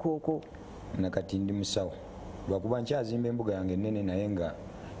otandika okwo nakati ndi musawo lwakuba nkyazimba embuga yange ennene naye nga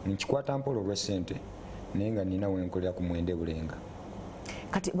nkikwata mpola olw'essente naye nga nina wenkolera ku mwende bulenga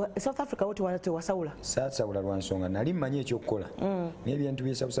kati South Africa woti wasawula saasawula lwa nsonga nali mmanyi ekyokukola naye ebintu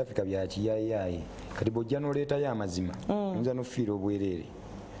bye South Africa bya kiyayayi kati bw'ojja n'oleetayo amazima oyinza n'ofiira obwereere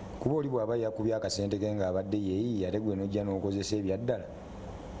kuba oli bw'aba yakubya akasente ke nga abadde yeeyi ate gwe n'ojja n'okozesa ebyaddala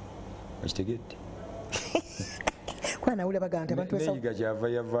okitegedde neyiga kyava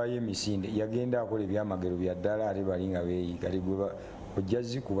yavaayo emisinde yagenda akola ebyamagero byaddala ate bali nga beeyiga ojja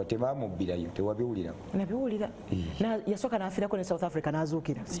zikuba tebamubbirayo tewabiwulira nabiwulira yasooka n'afiirako ne South Africa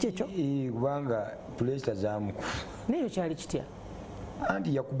n'azuukira si kyekyo kubanga pulesita zamuku naye kyali kitya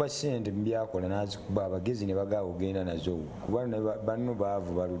anti yakuba ssente mubyakola n'azikuba abagezi ne bagaawa ogenda nazo kuba banno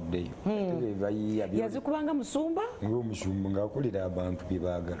baavu baluddeyo yazikubanga musumba ngaomusumba ng'akolera abantu bye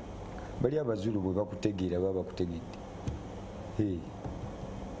baagala bali abazulu bwe bakutegeera baba bakutegedde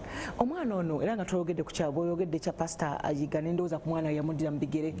omwana ono era nga twogedde ku kyabo oyogedde kya pasita ayiga nendowooza ku mwana yamuddira mu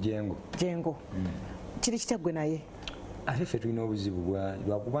bigere jengo kiri kitya ggwe naye ate ffe tulina obuzibu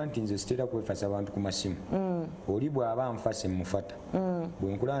lwakuba nti nze sitera kwefasa abantu ku masimu oli bw'aba nfase mufata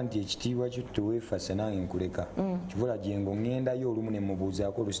bwe nkula nti ekitiibwa kyo teweefasa nange nkuleka kivula jengo ŋŋendayo olumu ne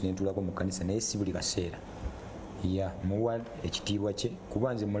mubuuzaako olusi nentuulako mu kkanisa naye si buli kaseera muwa ekitiibwa kye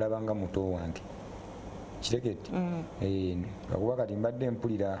kuba nze mulaba nga muto wange kirekete lwakuba kati mbadde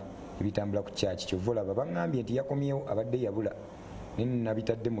mpulira ebitambula ku kyaki kyova olaba baŋŋambye nti yakomyewo abadde yabula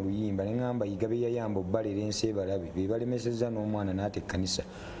nabitadde mu luyimba neŋŋamba yiga be yayamba obbalera ensi ebalabe be balemesezza n'omwana n'ate ekkanisa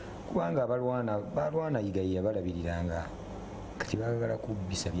kubanga balwana yiga ye yabalabiriranga kati baagala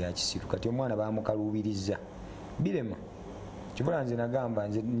kubbisa bya kisiru kati omwana bamukaluubiriza birema kivula nze nagamba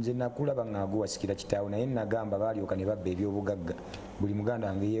nze nakula baŋŋaago wasikira kitaawo naye nagamba balyoka ne babba ebyobugagga buli muganda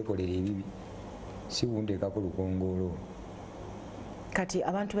wange yeekolera ebibi si bunteekako lukongoolo kati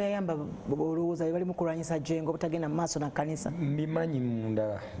abantu beyayamba olowooza bye bali mu kulwanyisa jengo butagenda mu maaso na kkanisa mbimanyi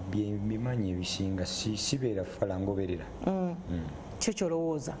munda bimanyi ebisinga sibeera fala ngoberera kyo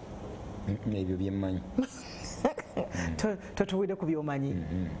kyolowooza ebyo byemmanyi totuwire ku byomanyi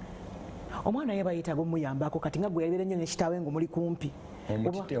omwana ye bayitaga omuyambako kati nga gwe yabeera nnyo nekitaawe nga muli kumpi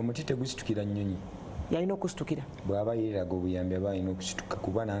omuti tegusitukira nnyonyi yalina okusitukira bw'aba yeeraga obuyambi aba alina okusituka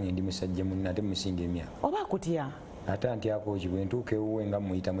kuba nange ndi musajja munne ate musinga emyaka oba akutya ate antyako ki bwe ntuuka ewuwe nga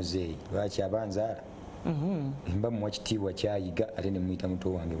muyita muzeeyi lwaki abanzaala mba muwa kitiibwa kyayiga ate ne muyita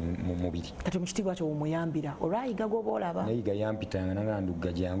muto wange mu mubiri kati omukitiibwa kyo omuyambira olwayiga gwoba olaba nayiga yampitanga nanga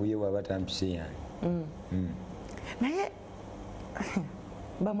Nduga jangu ye waba tampise yange naye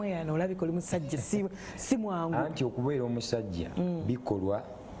bamweyana olabika oli musajja si mwangu anti okubeera omusajja bikolwa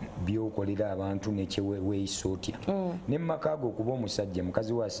byokolera abantu nekyeweeyisa otya ne mumakaago okuba omusajja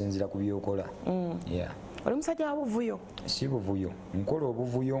mukazi we asinzira ku byokola oli musajja wa buvuyo si buvuyo nkola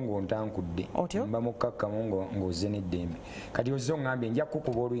obuvuyo ng'ontankudde mba mukkakkamu ng'oze n'eddembe kati ozze oŋŋambye nja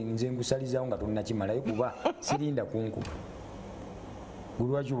kukuba nze ngusalizaawo nga tonnakimalayo kuba sirinda kunkuba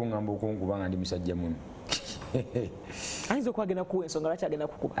lwaki obuŋŋamba okunkuba nga ndi musajja muno ayinza okwagenda kuwa ensonga lwaki agenda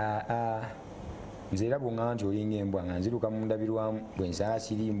kukuba nze era bw'oŋŋamba nti olinga embwa nga nziruka mu ndabirwamu bwe nsala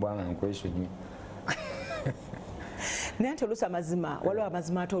sirimbwa nga nkwesonyi naye nti oluusi amazima waliwo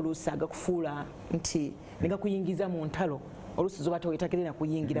amazima ate oluusi agakufuula nti negakuyingiza mu ntalo oluusi zoba teweetagerera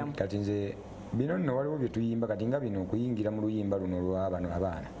kuyingiramu kati nze bino nno waliwo bye tuyimba kati nga bino okuyingira mu luyimba luno lwabano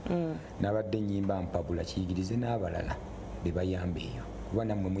abaana nabadde ennyimba mpabula kiyigirize n'abalala be bayamba eyo kuba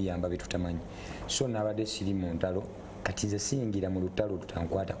nammwe muyamba be tutamanyi so nabadde siri mu ntalo kati nze siyingira mu lutalo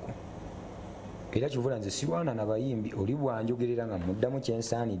lutankwatako era kivula nze sirwana nabayimbi oli bwanjogerera nga muddamu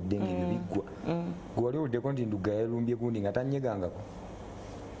kyensaanidde ngaebyo biggwa gwe wali oddeko nti Nduga yalumbye gundi nga tanyegangako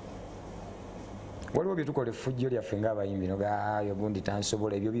waliwo bye tukola effujjo lyaffe ng'abayimbi nogayo gundi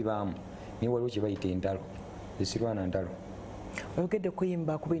tansobola ebyo bibaamu naye waliwo kye bayita entalo esirwana ntalo oyogedde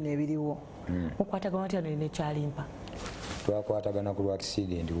kuyimba ku bino ebiriwo mukwatagana otya nekyalimpa twakwatagana ku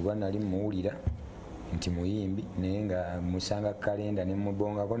lwakisiidenti kuba nali muwulira nti muyimbi naye nga musanga kalenda ne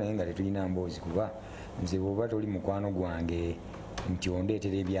mubongako naye nga tetulina mboozi kuba nze bwoba toli mukwano gwange nti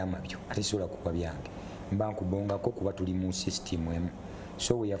ondeetera ebyama byo ate sobola kuba byange mba nkubongako kuba tuli mu sisitimu emu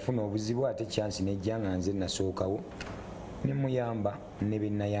so bwe yafuna obuzibu ate kyansi nejja nga nze nasookawo ne muyamba ne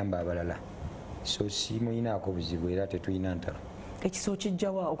bennayamba abalala so simuyinaako buzibu era tetulina ntalo ekiso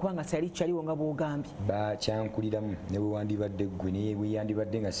kijjawa okubanga sali kyaliwo nga bwogambye bakyankuliramu ne bwe wandibadde ggwe naye bwe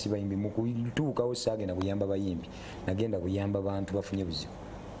yandibadde nga si bayimbi mu kutuukawo saagenda kuyamba bayimbi nagenda kuyamba bantu bafunye buzibu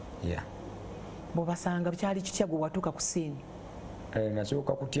bw'obasanga kyali kitya gwe watuuka ku siini?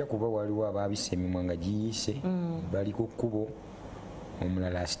 Nasooka kutya kuba waliwo abaabisa emimwa nga giyise bali ku kkubo,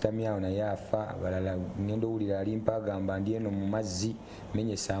 omulala asitamye awo naye afa, balala ngenda owulira alimpa agamba ndi eno mu mazzi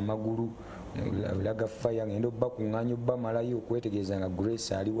menyesa amagulu laga faya, ngenda obba kuŋŋaanya obba malayo okwetegeeza nga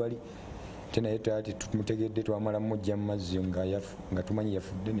Grace ali wali te naye tumutegedde twamala mujja mu mazzi nga tumanyi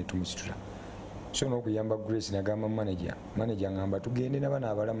yafudde ne tumusitula. So n'okuyamba Grace nagamba manager ngamba tugende n'abana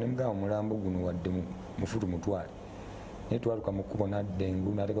abalamu ne mugamba omulambo guno wadde mufutu mutwale. Naye twaluka mu kkubo n'adda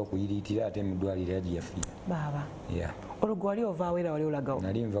engulu n'ateeka okuyiriitira ate mu ddwaliro era gye yafiira. Baaba olwo gwe wali ovaawo era wali olagawo?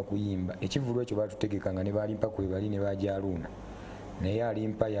 Nali nva kuyimba. Ekivulu ekyo baatutegekanga ne balimpa kwe bali ne bajaaluuna. Naye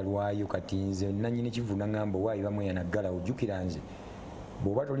alimpa yalwayo kati nze nannyini kivulu naŋŋamba owaayi bamwe yanaggala ojjukira nze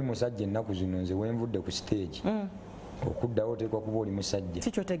bw'oba toli musajja ennaku zino nze wenvudde ku stage okuddawo oteekwa kuba oli musajja.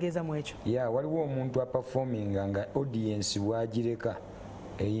 Si kyotegeeza mu ekyo? Waliwo omuntu apafominga nga audience bwagireka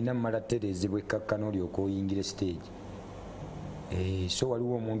erina malatereezebwa ekkakkana olyoka oyingire stage. So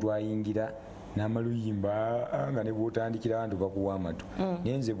waliwo omuntu ayingira n'amaluyimba nga ne bw'otandikira abantu bakuwa amatu.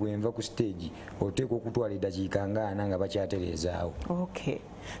 Naye nze bwe nva ku stage oteekwa okutwala eddakiika nga 4 nga bakyatereezaawo.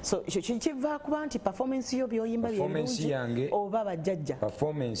 So kiva kuba nti performance yo by'oyimba birungi oba bajjajja?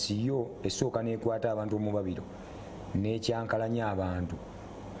 Performance yo esooka n'ekwata abantu omubabiro n'ekyankalanya abantu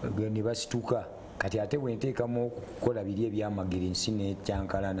ne basituka. Kati ate bwe nteekamu okukola biri ebyamagero ensi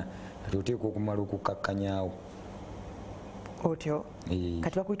n'ekyankalana kati oteekwa okumala okukakkanyaawo. Otyo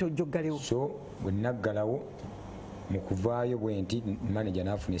kati bakuyita ojjoggalewo. So bwe naggalawo mu kuvaayo bwe nti manager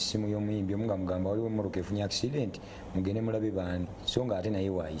n'afuna essimu y'omuyimbi omu nga mugamba waliwo emmotoka efunye accident mugende mulabe bandi, so nga ate naye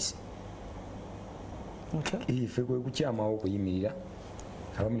waayise. Ife kwe kukyamawo okuyimirira,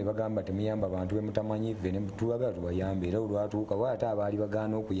 abamu ne bagamba temuyamba abantu be mutamanyi, ffe ne tubagala tubayambe, era olwatuuka wa ate abaali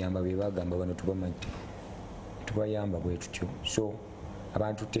bagaana okuyamba be bagamba bano tubamanyi, tubayamba bwe tutyo. So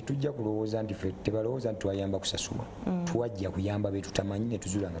abantu tetujja kulowooza nti ffe tebalowooza nti twayamba kusasula, twajja kuyamba be tutamanyi ne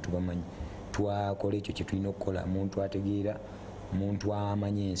tuzula nga tubamanyi. Twakola ekyo kye tulina okukola. Omuntu ategeera, omuntu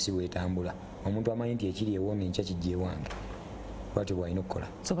amanyi ensi bwetambula, omuntu amanyi nti ekiri ewoona enkya kijja ewange, bwatyo bwalina okukola.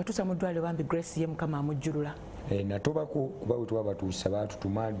 So batuusa mu ddwaliro bambi Grace ye Mukama amujjulula? Natobako kuba bwe twabatuusa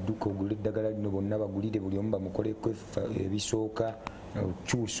baatutuma dduka ogula eddagala lino, bonna bagulire, buli omu bamukoleko ebisooka,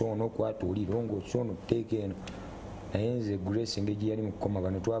 okyusa ono kwatuulira ng'osa ono tteeka eno. Naye nze Grace engeri gye yali mu kukoma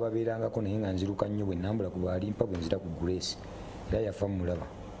bano twababeerangako, naye nga nziruka nnyo bwe nnambula ku balimpa bwe nzira ku Grace, era yafa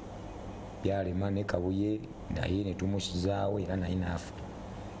mulaba. Byalema ne Kabuye naye ne tumusizaawo era naye n'afa.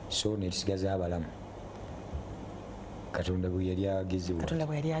 So ne tusigaza abalamu. Katonda bwe yali ageze. Katonda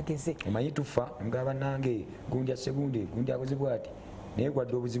bwe yali ageze. Omanyi tufa mugaba nange gundi asegunde gundi akoze bwati, naye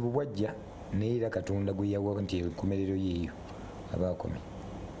gwadde obuzibu bwajja naye era Katonda gwe yawa nti enkomerero yeeyo aba akomye.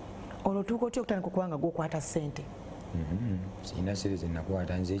 Olwo tuuka otya okutandika okubanga gw'okwata ssente? Sirina ssente ze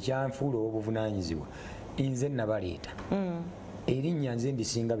nakwata. Nze ekyanfuula obuvunaanyizibwa nze nabaleeta. Erinnya nze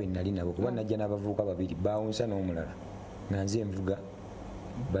ndisinga be nali nabo kuba najja n'abavubuka babiri, Bawunsa n'omulala nga nze envuga,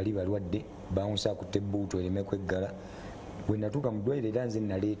 bali balwadde, Bawunsa akutte ebbuutu ereme kweggala. Bwe natuuka mu ddwaliro era nze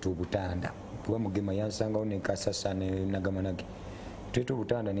naleeta obutanda kuba Mugema yansangawo ne Kasasa ne Nagamanage. Tweeta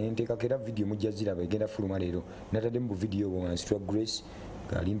obutanda ne nteekako era vidiyo mujja ziraba egenda fuluma leero. Natadde mu buvidiyo obwo nga nsitula Grace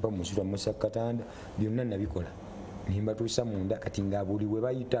ng'alimpa musitula musa Katanda, byonna nabikola. Ne mbatuusa munda kati nga buli we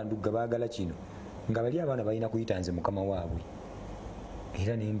bayita Nduga baagala kino nga bali abaana balina kuyita nze mukama waabwe.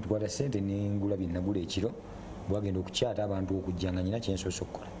 Era ne ntwala ssente ne ngula bye nagula ekiro, bwagenda okukyata abantu okujja nga nyina kyensoose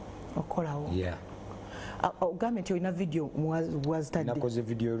okukola. Okolawo? Ogambye nti olina vidiyo wazitadde? Nakoze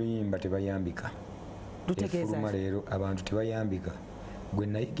vidiyo oluyimba tebayambika. Lutegeeza leero abantu tebayambika. Gwe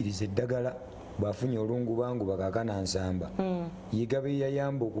nayigiriza eddagala bw'afunye olungubangu bakaakana nsamba. Yiga be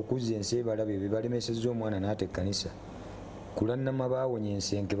yayamba okukuza ensi ebalabe be balemesezza omwana n'ate ekkanisa. Kulannama baawonye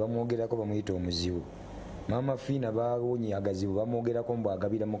ensenke bamwogerako bamuyita omuzibu. Mama Fiina baawonye agazibu bamwogerako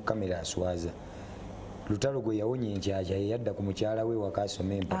mbwagabira mu kamera aswaza. Lutalo gwe yawonye enkyakya yadda ku mukyala we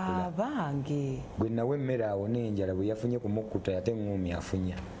wakaasoma empapula. Abange gwe nawe emmere awo n'enjala bwe yafunye ku mukkuta ate eŋŋumi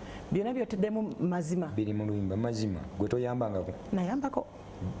afunya. Byonna byoteddemu mazima? Biri mu luyimba mazima. Gwe toyambangako? Nayambako.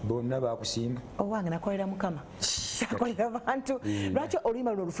 Bonna baakusiima? Owange nakolera Mukama, sakolera bantu. Lwaki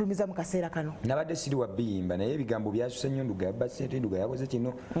oluyimba luno olufulumiza mu kaseera kano? Nabadde siri wa biyimba naye ebigambo byasuse nnyo. Nduga yabba ssente, Nduga yakoze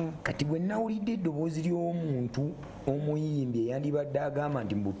kino. Kati bwe nawulidde eddoboozi ly'omuntu omuyimbi eyandibadde agamba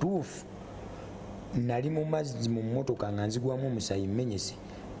nti mu butuufu nali mu mazzi mu mmotoka nga nzigwamu omusayi mmenyese,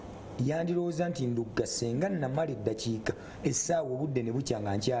 yandirowooza nti Nduga senga namala eddakiika essaawa obudde ne bukya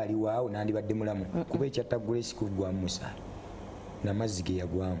nga nkyali waawo nandibadde mulamu kuba ekyatta Grace kuggwamu musaayi namazzi ge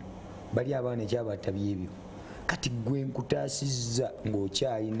yagwamu. Bali abaana ekyabatta byebyo. Kati gwe nkutaasizza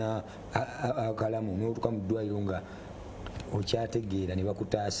ng'okyalina akalamu n'otuuka mu ddwaliro nga okyategeera ne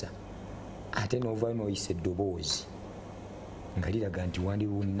bakutaasa. ate n'ovaayo n'oyisa eddoboozi nga liraga nti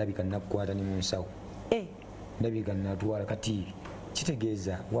nabika nakukwata ne mu nsawo nabika natwala kati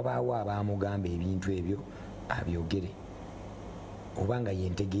kitegeeza wabaawo abaamugamba ebintu ebyo abyogere obanga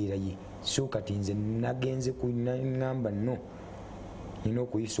yentegeera ye so kati nze nagenze kuŋŋamba no nina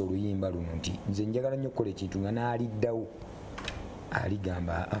okuyisa oluyimba luno nti nze njagala nnyo okukola ekintu nga n'aliddawo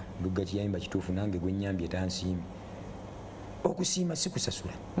aligamba Nduga kiyayimba kituufu nange gwe nnyambye tansiimi okusiima si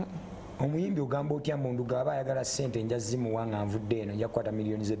kusasula omuyimbi ogamba otya mbu Nduga aba ayagala ssente nja zimuwa nga nvudde eno nja kukwata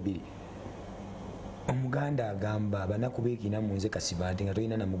miliyoni ze 2 omuganda agamba banaku beekina mu nze kasiba nti nga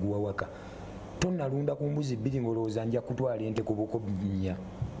tolina namuguwa waka tonnalunda ku mbuzi 2 ng'olowooza nja kutwala ente ku buko 4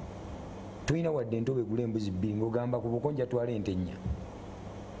 tolina wadde ente obegula embuzi 2 ng'ogamba ku buko nja twala ente 4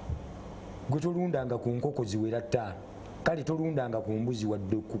 gwe tolundanga ku nkoko ziwera 5 kale tolundanga ku mbuzi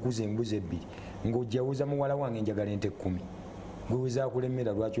wadde okukuza embuzi 2 ng'ojjawuza muwala wange njagala ente 10 gwe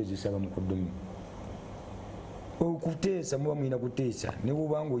wezaakulemera lwaki ozisaba mu kodomi okuteesa muba mulina kuteesa ne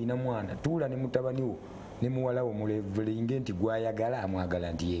bwobanga olina mwana tuula ne mutabani wo ne muwala wo mulevulinge nti gwayagala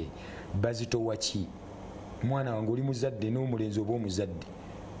amwagala nti ye bazitowa ki mwana wange oli muzadde n'omulenzi oba omuzadde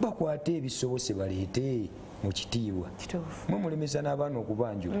bakwate ebisobose baleete mu kitiibwa mwe mulemesa n'abaana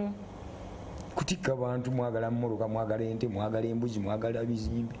okubanjula kutikka bantu mwagala mmoloka mwagala ente mwagala embuzi mwagala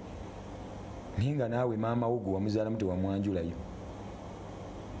bizimbe naye nga naawe maama wo gwe wamuzaalamu tewamwanjulayo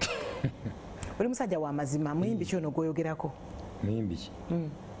oli musajja wa mazima muyimbi ki ono gwoyogerako muyimbi ki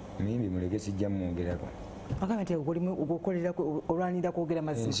muyimbi muleke sijja mwongerako agamba nti ogwokolerako olwanirira kwogera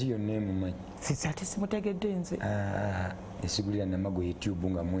mazima ensi yonna emumanyi ate simutegedde nze esigulira namago youtube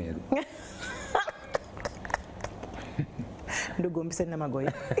nga mweru Nduga ompise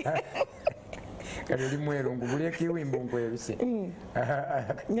namagoye kati oli mweru ngubuleko ewimbo nkweruse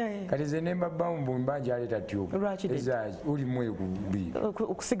kati ze nembabambu mbanja aleta tube oli mweru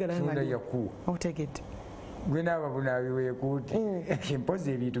okusigala sunda yakuwa otegedde gwe naaba bunabiweekuuti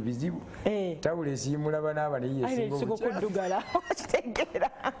empozi ebintu bizibu tawula esiimulaba naaba nayesingaokudugala okitegeera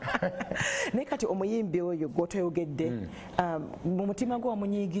naye kati omuyimbi oyo gwotoyogedde mu mutima gwe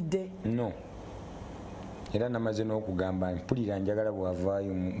wamunyiigidde no era namaze n'okugamba mpulira njagala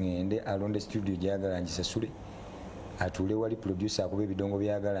bwavaayo ngende alonde studio gyayagala ngisasule atuule wali producer akuba ebidongo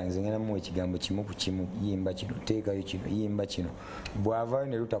byagala nze ngenda muwa ekigambo kimu ku kimu yimba kino teekayo kino yimba kino bwavaayo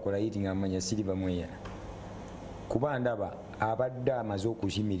ne lutakola yiti ng'amanya siriva mweyana kuba ndaba abadde amaze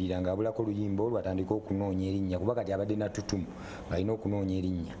okuyimirira ng'abulako oluyimba olwo atandika okunoonya erinnya kuba kati abadde natutumu alina okunoonya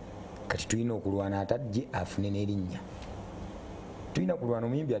erinnya kati tulina okulwana atajje afune n'erinnya tulina kulwana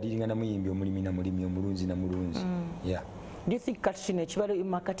omuyimbi adiringana muyimbi omulimi na mulimi omulunzi na mulunzi do you think kati kino ekibalo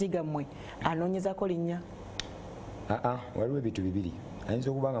makati gammwe anoonyezako linnya waliwo ebintu bibiri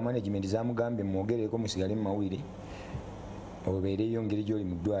ayinza okuba nga management zamugambye mwogereko musigale mu mawulire obeereyo ngeri gy'oli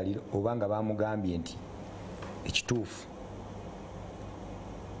mu ddwaliro oba nga bamugambye nti ekituufu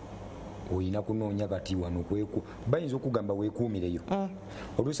oyina kunoonya kati wano bayinza okugamba weekuumireyo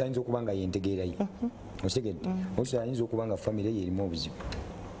oluusi ayinza okuba nga yentegeerayo okitegedde oluusi ayinza okuba nga famire ye erimu obuzibu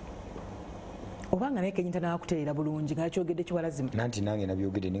obanga naye kenyinta nakutereera bulungi nga yakyogedde kiwalazima nanti nange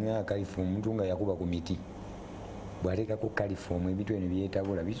nabyogedde ninga kalifu omuntu nga yakuba ku miti bwalekako kalifomu ebintu eno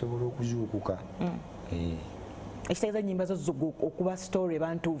byetabula bisobola okuzuukuka ekitegeeza nnyimba zo okuba story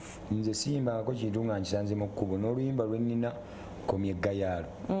bantuufu nze siyimbangako kintu nga nkisanze mu kkubo n'oluyimba lwennina komya eggayaalo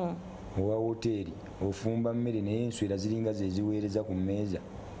owa woteeri ofumba mmere naye enswera ziringa zeziweereza ku mmeeza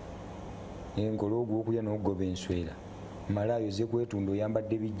enkola ogwokulya n'okugoba enswera malaayo ze kwetunda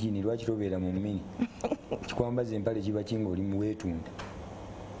oyambadde bijjini lwaki tobeera mu mmini kikwambaza empale kiba kinga oli muweetunda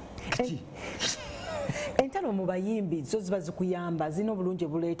entalo mu bayimbi zo ziba zikuyamba zirina obulungi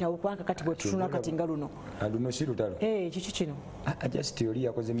buleetawo kubanga kati bwe tutuna kati nga luno si lutalo kiki kino just oli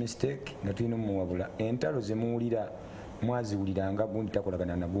yakoze mistake nga tulina omuwabula entalo zemuwulira mwaziwuliranga gundi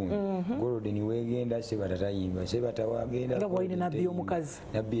takolagana na gundi golode niwegenda sebata tayimba sebata wagenda nga bwalina nabbi omukazi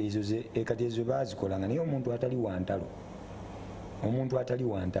nabbi ezo kati ezo bazikolanga naye omuntu atali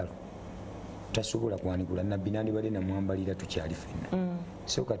wantalo tasobola kwanikula nabbi nandibadde namwambalira tukyali fenna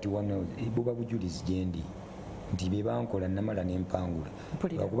so kati wano buba bujulizi gyendi nti byebankola namala nempangula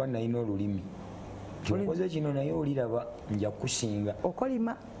lwakuba nalina olulimi kyokoze kino naye oliraba nja kusinga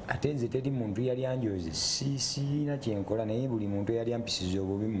okolima ate nze teri muntu yali anjoze sirina kyenkola naye buli muntu yali ampisiza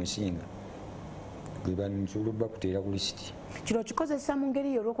obubi musinga nsobola obba kuteera ku lisiti kino kikozesa mu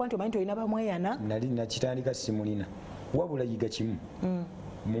ngeri yo olwokuba nti omanyi nti olina bamweyana nali nakitandika simulina wabula yiga kimu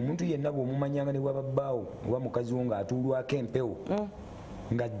mu muntu yenna bw'omumanyanga ne bwababbaawo oba mukazi wo ng'atuulwako empewo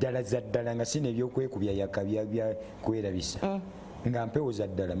nga ddala za ddala nga sina ebyokwekubya yaka byakwerabisa nga mpewo za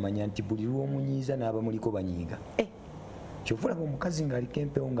ddala manya nti buli lw'omunyiiza n'abamuliko banyiiga kyovulaba omukazi ng'aliko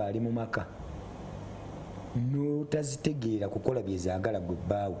empewo ng'ali mu maka n'otazitegeera kukola bye zaagala gwe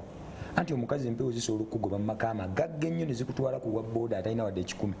bbaawo anti omukazi empewo zisobola okugoba mu maka amagagga ennyo ne zikutwala ku wa booda atalina wadde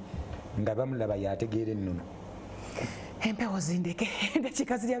 10 nga bamulaba yategeera ennono. Empewo zindeke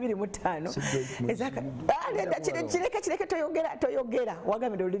dakiika ziri 25 kireke toyogera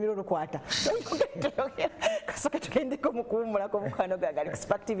wagambye olulimi lwo lukwata kasooke tugendeko mu kuwummulako mukwano gwange ali ku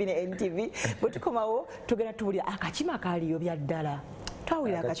Spark TV ne NTV bwe tukomawo tugenda tuwulira akakima kaaliyo bya ddala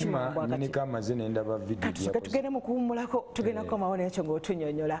twawulira akakima amaze nendaba vidiyo tugende mu kuwummulako tugenda kukomawo nekyo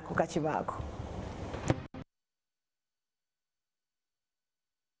ng'otunyonyola ku kakima ako.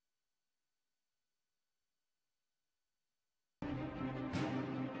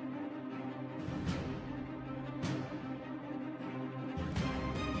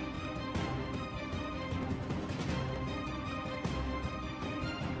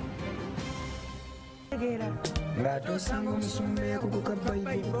 Ng'atosanga omusumba yakuguka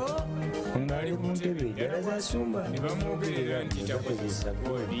Bayibuli ng'ali ku ntebe ejjala zasumba ne bamwogerera nti takozesa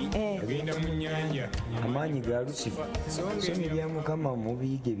gooli agenda mu nnyanja amaanyi ga Lusifa somi lya Mukama mu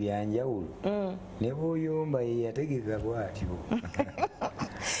biige byanjawulo ne bw'oyomba ye yategeka bw'atyo.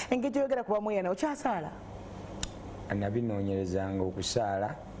 Engeri gy'oyogera ku bamweyana okyasaala? Nabinoonyerezanga okusaala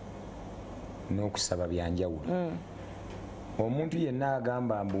n'okusaba byanjawulo. Omuntu yenna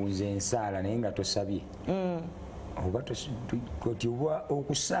agamba mbuuza ensaala naye nga tosabye oba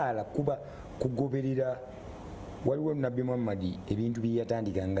okusaala kuba kugoberera. Waliwo Nabbi Muhammad ebintu bye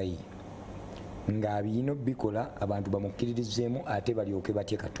yatandika nga ye ng'abiyina bikola abantu bamukkiririzeemu ate balyoke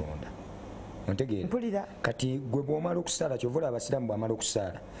batye Katonda. Ontegeera kati gwe bw'omala okusaala kyova abasiraamu bw'amala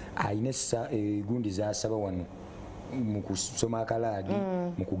okusaala ayina gundi zasaba wano mu kusoma akalaadi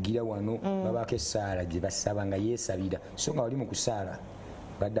mu kugira wano babaako essaala gye basaba nga yeesabira so nga wali mu kusaala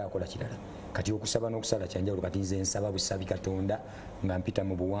badde akola kirala. Kati okusaba n'okusaala kyanjawulo. Kati nze nsaba busabi Katonda nga mpita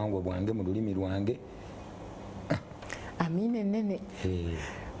mu buwangwa bwange mu lulimi lwange. Amiina ennene.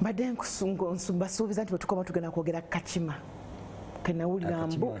 Mbadde mbasuubiza nti bwe tukoma tugenda kwogera kakima kenawulira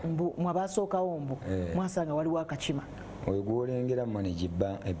mbu mwabasookawo mbu mwasanga waliwo akakima. Oyo gw'olengera maneja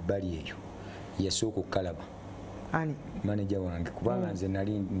ebbali eyo yasooka okukalaba ani maneja wange kubanga nze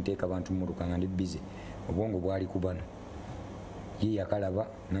nali nteeka bantu mmotoka nga ndi bize obwongo bwali ku bano ye yakalaba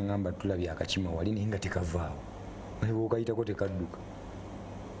naŋŋamba tulabye akakima wali naye nga tekavaawo ne bw'okayitako tekadduka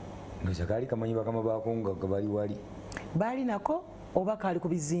ndoza kaali kamanyi bakama baako nga bali wali baali nako oba kaali ku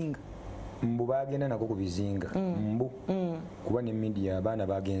bizinga mbu bagenda nako ku bizinga mbu kuba ne media abaana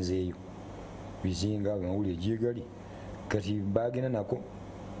bagenzeeyo bizinga mawulire gyegali kati bagenda nako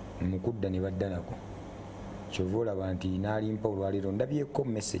mukudda ne badda nako. Kyova olaba nti n'alimpa olwaleero ndabyeko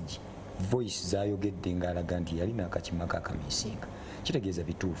message voice zayogedde ng'alaga nti yalina akakima kakamisinga kitegeeza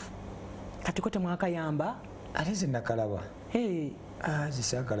bituufu. Kati ko temwakayamba ate nze nakalaba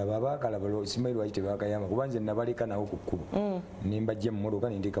zisaakalaba abaakalaba simanyi lwaki tebakayamba kuba nze nabaleka nawo ku kkubo ne mbajja mu mmotoka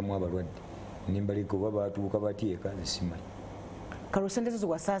ne nteekamu abalwadde ne mbaleka oba baatuuka batya eka nze simanyi. Kalosente zo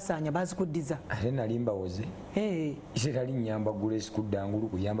wasaasaanya bazikuddiza ate nali mbawoze ise tali nnyamba Grace kuddangulu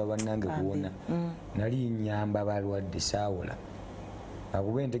kuyamba bannange kuwona nali nnyamba balwadde saawola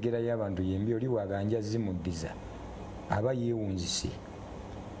akuba entegera y'abantu yembi oli waganja zimuddiza aba yeewunzise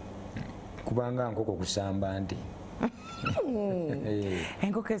kubanga nkoko kusamba nte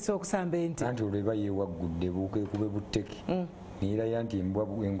enkoko esooka okusamba ente anti olwo eba yeewaggudde bukeekube butteke neera nti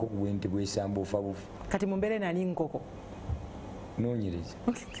enkoko bwente bwesamba ofa bufu. Kati mumbeere nani nkoko noonyereza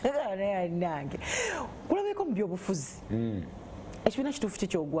nange kulabeko mu byobufuzi ekibiina kituufu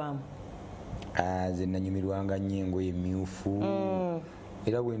kikyogwamu. Nze nanyumirwanga nnyo engoye emmyufu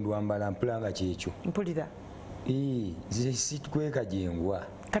era bwe ndwambala mpulanga kyekyo mpulira nze sikweka gyengwa.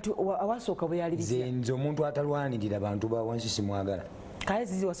 Kati awasooka bwe yali nze omuntu atalwanirira bantu ba wansi simwagala. Kale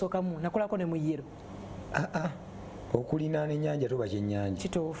zizi wasookamu nakolako ne mu yero okulinaana ennyanja toba kyennyanja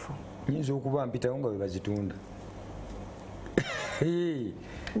kituufu nyinza okuba mpitawo nga bwe bazitunda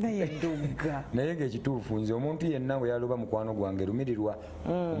naye Nduga naye ng'ekituufu nze omuntu yenna bwe yaloba mukwano gwange lumirirwa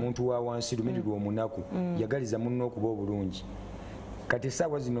omuntu wa wansi lumirirwa omunaku yagaliza munno okuba obulungi. Kati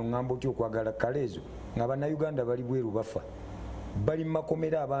essaawa zino ŋŋamba otya okwagala kale ezo nga bannayuganda bali bweru bafa bali mu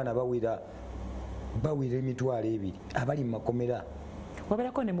makomera abaana bawera 2 abali mu makomera.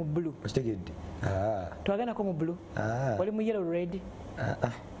 wabeerako ne mu bbulu okitegedde twagendako mu bbulu wali mu yellow red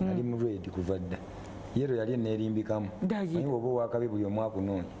ali mu red kuva dda yero yali neerimbikamu naye oba owakabi buli omu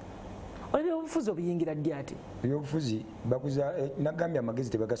akunoonya. olabye obufuzi obuyingira ddi ate ebyobufuzi nagambye amagezi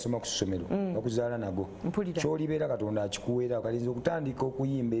tebagasoma ku ssomero bakuzaala nago kyolibeera Katonda akikuweera kalinza okutandika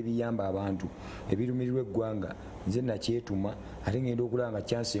okuyimba ebiyamba abantu ebirumirirwa eggwanga nze nakyetuma ate ngenda okulaba nga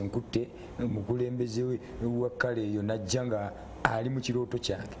kyansi enkutte mukulembeze wa kale eyo najja nga ali mu kirooto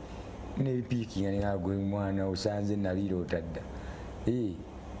kyange nepiiki nga negwe mwana osanze naliira otadda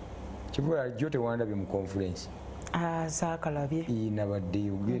kibula jjo tewandabye mu conference saakalabye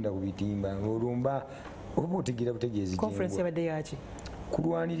nabaddeyo ogenda ku bitimba olumba oba otegeera butegeezi conference yabadde yaki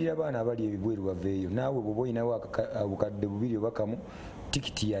kulwanirira abaana abali ebibweru baveeyo naawe bwoba olinawo obukadde bubiri obakamu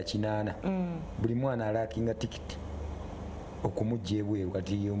tikiti ya 800 buli mwana alakinga tikiti okumujja ebweru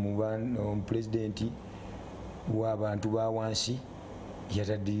kati omupulezidenti w'abantu ba wansi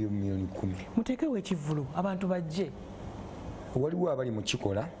yataddeyo $10,000,000 muteekewo ekivulu abantu bajje waliwo abali mu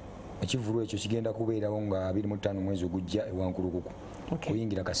kikola ekivulu ekyo kigenda kubeerawo nga 25 mwezi ogujja ewankulukuku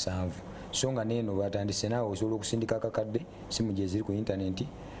kuyingira kasanvu so nga neeno batandise naawe osobola okusindika akakadde simu gye ziri ku intaneti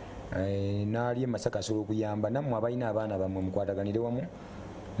naali emasaka asobola okuyamba nammwe abalina abaana bammwe mukwataganire wamu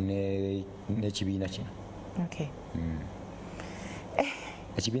n'ekibiina kino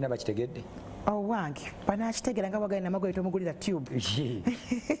ekibiina bakitegedde owange banakitegeera nga bwagenda namagwe tomugulira tube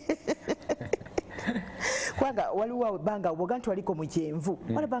kubanga waliwo banga bwoga nti waliko mu kyenvu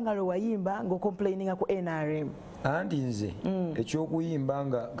walabanga lwewayimba ng'ocomplaininga ku NRM anti nze ekyokuyimba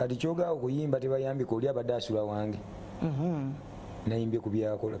nga kati kyogaawo kuyimba tebayambika oli abadde asula wange nayimbye ku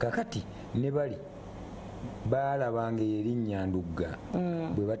byakola kakati ne bali baalabanga erinnya Nduga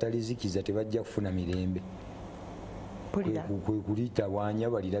bwe batalizikiza tebajja kufuna mirembe kwe kulitawaanya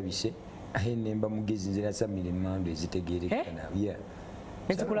balirabise aye nemba mugezi nze nasamira emmando ezitegeerekana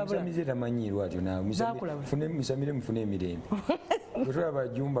mize tamanyirwa atyo nawe musamire mufune emirembe otwala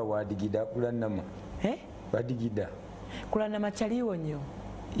bajumba wadigida kulanama badigida kulanama kyaliwo nnyo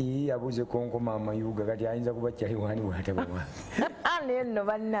abuze konkoma amayuga kati ayinza kuba kyaliwani bwatabawa naye nno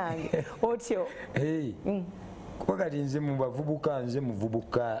bannange otyo kuba kati nze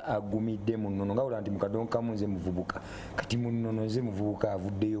muvubuka agumidde mu nnono nga olaba nti mukadonkamu nze muvubuka kati mu nnono nze muvubuka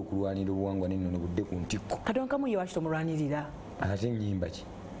avuddeyo okulwanira obuwangwa n'ennono budde ku ntikko kadonkamu ye waki tomulwanirira ate nyimba ki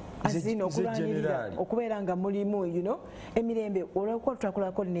azina okulwanirira okubeera nga mulimu emirembe olwokuba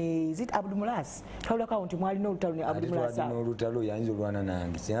tutakolako ne abdumulas twalulako awo nti mwalina olutalo ne abdumulas olutalo yayinza olwana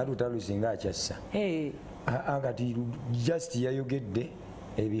nange singa lutalo singa akyassa kati just yayogedde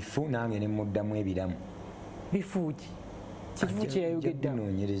ebifu nange nemuddamu ebiramu bifuuki kifu kyeyayogeddeawo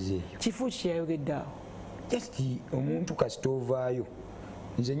kifu kyeyayogeddeawo just omuntu kasita ovaayo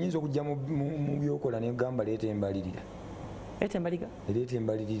nze nyinza okujja mu byokola negamba leeta embalirira leeta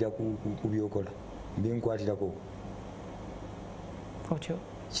embalirira ku byokola byenkwatirako otyo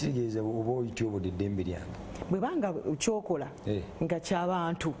kitegeeza oba oyitya obodde eddembe lyange bwebanga kyokola nga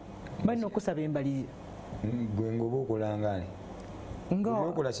kyabantu balina okusaba embalirira gwe ngoba okolangane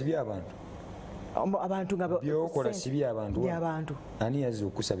byokola si byabantu abantu nga byokola si byabantu ani yazze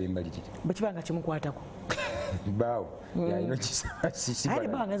okusaba embalirira bwekibanga kimukwatako baawo yalina kisaba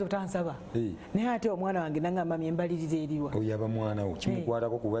bawangenza obutansaba naye ate omwana wange nangamba embalirira eriwa oyaba mwana wo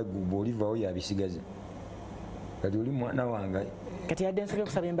kimukwatako kuba bwolivawo yabisigaza kati oli mwana wange kati yadde ensobi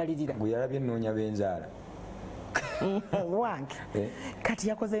okusaba embalirira gwe yalabye ennoonya b'enzaala wange kati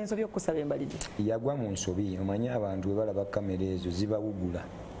yakoze ensobi okusaba embalirira yagwa mu nsobi omanye abantu bwe balaba kamera ezo zibawugula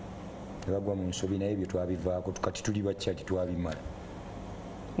nebagwa mu nsobi naye ebyo twabivaako kati tuli bakyali twabimala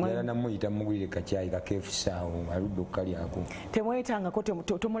yala namuyita mugulire kakyayi kakeefusaawo aludde okukalyako temwetangako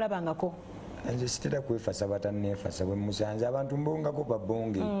tomulabangako nze sitera kwefasa batanneefasa bwe musanze abantu mbongako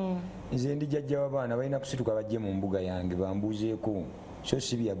babonge nze ndi jjajja w'abaana balina kusituka bajje mu mbuga yange bambuuzeeko so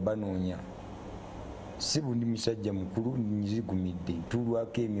si byabanoonya si bundi musajja mukulu nzigumidde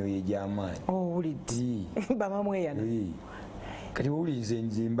tulwako emyoyo egy'amaanyi owulidde bamamweyana kati wulize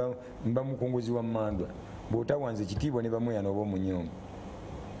nze mba mukongozi wa mmandwa bw'otawanze ekitiibwa ne bamweyana oba omunyoomu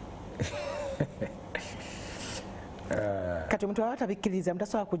kati omuntu aba tabikkiriza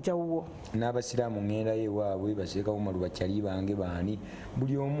mutasobola kujja wuwo n'abasiraamu ŋŋendayo ewaabwe baseeka bumalu bakyali bange baani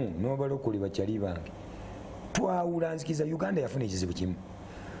buli omu n'obalokole bakyali bange twawula nzikiza Uganda yafuna ekizibu kimu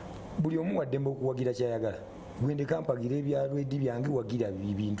buli omu waddembe okuwagira kyayagala gwendeka mpagira ebyalwedi byange wagira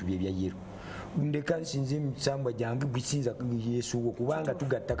ebintu bye byayero ndeka nsinze emisambwa gyange gwisinza Yesu kubanga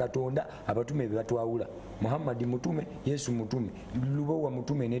tugatta Katonda abatume be batwawula Muhammad mutume Yesu mutume lubowa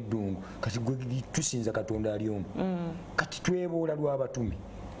mutume n'eddungu kati gwe tusinza Katonda ali omu kati tweboola lw'abatume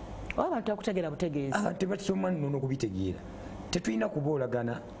abantu bakutegeera butegeezi tebatisoma nnono kubitegeera tetulina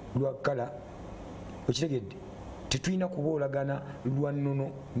kuboolagana lwa kkala okitegedde tetulina kuboolagana lwa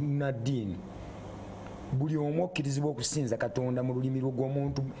nnono na ddiini buli omu okkirizibwa okusinza Katonda mu lulimi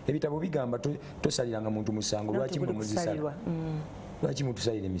lw'omuntu ebitabo bigamba tosaliranga muntu musango lwaki muzisala lwaki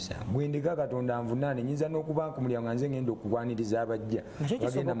mutusalira emisango gwendeka Katonda anvunaane nyinza n'okuba nkumulya nga nze ngenda okugwaniriza abajja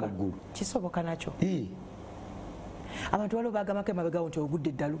bagenda mu ggulu kisoboka nakyo abantu waliwo bagambako emabegawo nti ogudde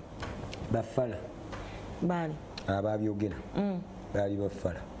eddalu baffala baani ababyogera baali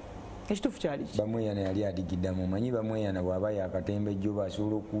baffala ekituufu kyali ki bamweyana yali adigiddamu omanyi bamweyana bw'aba yakatembejjo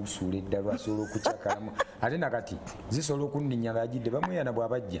basobola okusuula eddalwa asobola okucakalamu ate nakati zisobola okunninya ng'agidde bamweyana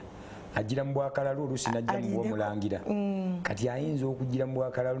bw'abajja agira mu bwakalalu oluusi najja mu bw'omulangira kati ayinza okugira mu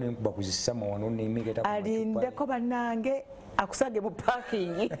bwakalalu nenkuba kuzisama wano nemeketa alindeko bannange akusage mu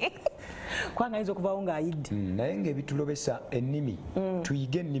paakingi kubanga ayinza okuvaawo ng'ayidde naye ng'ebitulobesa ennimi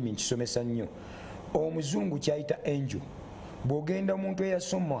tuyige ennimi nkisomesa nnyo omuzungu kyayita angel bw'ogenda omuntu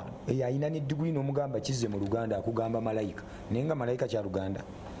eyasoma ayina ne diguli n'omugamba kizze mu luganda akugamba malayika naye nga malayika kya luganda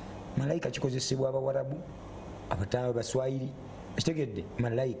malayika kikozesebwa abawarabu abatanga baswayiri kitegedde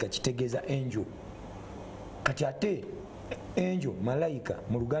malayika kitegeeza angel kati ate angel malayika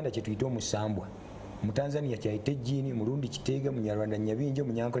mu luganda kyetuyita omusambwa mu Tanzania kyayita ejjiini mulundi kiteega mu Nyarwanda nyabinje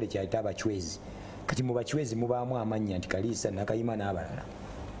mu Nyankole kyayita abachwezi kati mu bachwezi mubaamu amannya nti Kaliisa Nakayima n'abalala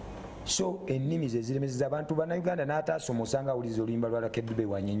so ennimi ze ziremezeza abantu bannayuganda n'ataasoma osanga awuliza oluyimba lwa Lakedube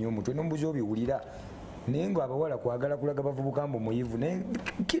wanyenye omutwe n'ombuzi obiwulira naye nga abawala kwagala kulaga bavubuka mbu muyivu naye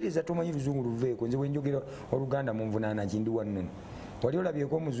kkiriza tomanyi luzungu luveeko nze bwenjogera oluganda munvunaana kindi wannono wali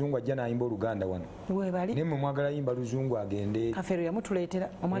olabyeko omuzungu ajja n'ayimba oluganda wano naye mwe mwagala yimba luzungu agende kafeero yamutuleetera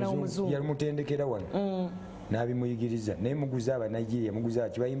omwana w'omuzungu yamutendekera wano n'abimuyigiriza naye muguza aba Nigeria muguza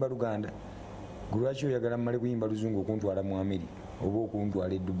kibayimba luganda lwaki oyagala mmale kuyimba luzungu okuntwala mu Amerika oba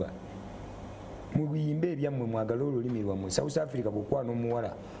okuntwala e Dubai muyimbe ebyammwe mwagala olulimi lwammwe South Africa bw'okwana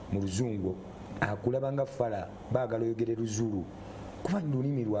omuwala mu luzungu akulaba nga fala baagala oyogere luzulu kuba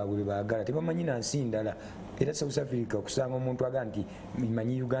lulimi lwabwe lwe baagala tebamanyi na nsi ndala era South Africa okusanga omuntu aga nti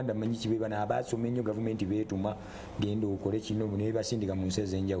manyi Uganda manyi kibebana abaasoma ennyo gavumenti beetuma genda okole kino naye basindika mu nsi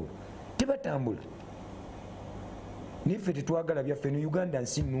ez'enjawulo tebatambula niffe tetwagala byaffe no Uganda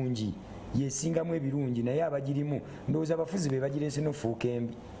nsi nnungi yesingamu ebirungi naye abagirimu ndowooza abafuzi be bagireese n'ofuuka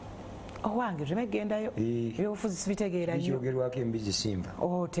embi owange temegendayo ebyobufuzi sibitegeera nnyo kyogerwako embizi simba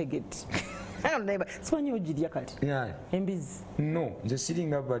tegedde simanyi ogirya kati embizi no nze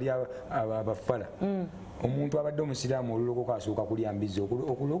siringa bali abafala omuntu abadde omusiraamu olulokoka asooka kulya mbizi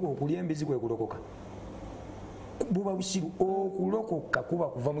okulya embizi kwe kulokoka buba busiru okulokoka kuba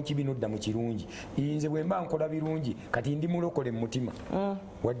kuva mu kibi nodda mu kirungi nze bwe mba nkola birungi kati ndi mulokole mu mutima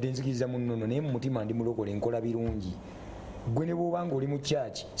wadde nzikiriza mu nnono naye mu mutima ndi mulokole nkola birungi gwe ne bw'obanga oli mu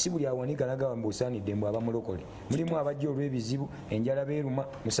kyaki si buli awanika nagamba mbuosaanidde mbw aba mulokole mulimu abajja olw'ebizibu enjala beeruma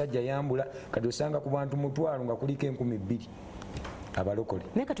musajja yambula kati osanga ku bantu mutwalo nga kuliko 2,000 abalokole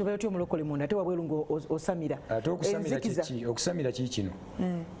naye kati obayo ty omulokole munda ate wabweru ng'osamira ate okusamira kiki kino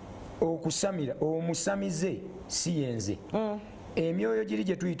okusamira omusamize si yenze emyoyo giri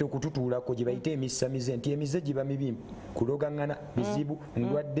gye tuyita okututuulako gye bayita emisamize nti emize giba mibi kulogaŋŋana bizibu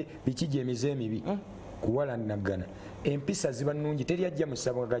ndwadde biki gy'emize emibi kuwalanagana empisa ziba nnungi teri ajja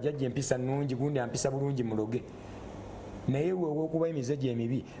musabaga jajja empisa nnungi gundi ampisa bulungi muloge naye wewokuba emize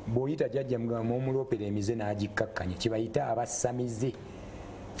gy'emibi bw'oyita jajja mugamba omulopera emize n'agikkakkanya kibayita abasamize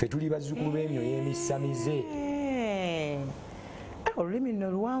ffe tuli bazzukulu b'emyoyo emisamize olulimi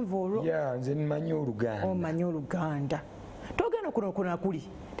nno luwanvu olwo nze mmanyi oluganda omanyi oluganda togenda kuno kuli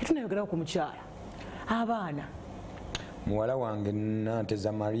tetunayogerawo ku mukyala abaana muwala wange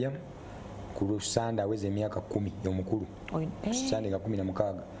Nanteza Mariam ku Lusanda aweza emyaka 10 omukulu Lusanda nga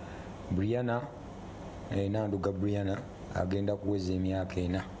 16 Brianna Nanduga Brianna agenda kuweza emyaka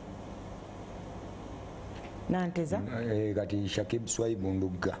 4 Nanteza kati Shakib Swaibu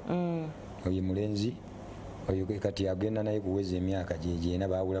Nduga oyo mulenzi oyo kati agenda naye kuweza emyaka gyena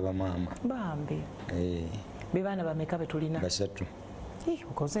baawula bamaama bambi be baana bameka betulina 3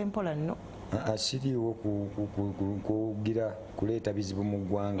 okoze mpola nno asiriwo kugira kuleeta bizibu mu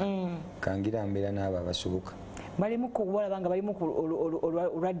ggwanga kangira mbeera n'abo abasoboka balimu kubalabanga balimu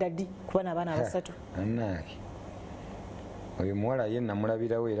olwaddadi kuba n'abaana 3 anaaye oyo muwala ye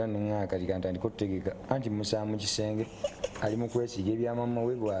namulabirawo era neŋŋakati kantandika okutegeka anti musaamu kisenge ali mu kwesiga ebyamama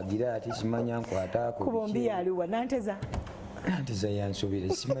we bwagira ati simanya nkwataako kubombi yaliwa Nanteza yansobera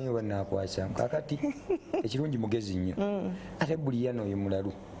simanyi oba nakwasa kakati ekirungi mugezi nnyo ate Brianna oyo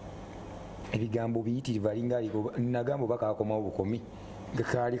mulalu ebigambo biyitirivu alinga aliko nagamba oba kakomawo bukomi nga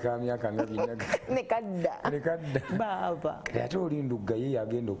kaali ka myaka nga 4 nekadda baba ate oli Nduga ye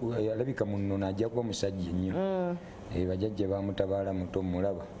yagenda alabika muno najja kuba musajja nnyo bajjajja bamutabaala muto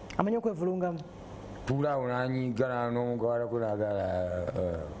mulaba amanyi okwevulungamu tulaawo nanyigala n'omugawala kunagala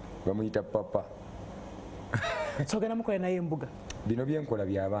bamuyita papa sogenda mukola naye embuga bino byenkola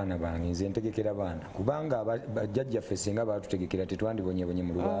by'abaana bange nze ntegekera baana kubanga bajjajjaffe singa batutegekera tetwandibonyebonye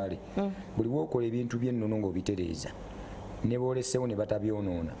mu lubaale buli wokola ebintu by'ennono ng'obitereeza ne boolesewo ne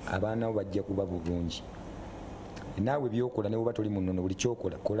batabyonoona abaana bo bajja kuba bulungi naawe byokola ne bwoba toli mu nnono buli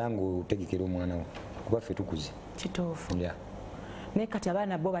kyokola kola ng'otegekera omwana wo kuba ffe tukuze kituufu ne kati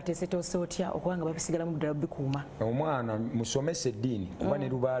abaana bo bateeseteese otya okubanga babisigalamu ddala bikuuma omwana musomesa eddiini kuba ne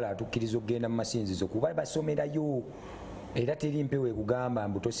lubaala atukkiriza okugenda mu masinzizo kuba basomerayo era teri mpewo ekugamba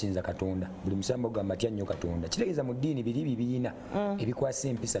mbu tosinza Katonda buli musamba ogamba atya nnyo Katonda kitegeeza mu ddiini biri bibiina ebikwasa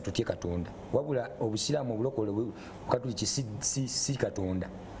empisa tutye Katonda wabula obusiraamu obulokole bukatuliki si Katonda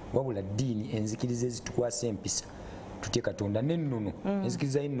wabula ddiini enzikiriza ezitukwasa empisa tutye Katonda n'ennono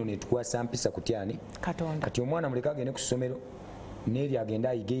enzikiriza y'ennono etukwasa mpisa kutyani Katonda kati omwana muleke agende ku ssomero n'eri agenda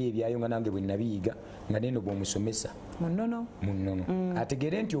ayigeyo ebyayo nga nange bwe nabiyiga nga neno bw'omusomesa mu nnono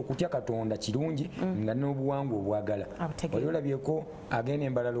ategere nti okutya Katonda kirungi nga n'obuwangwa obwagala wali olabyeko agenda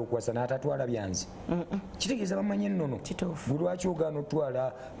embalala okuwasa n'atatwala byanzi kitegeeza bamanye ennono bwe lwaki ogaana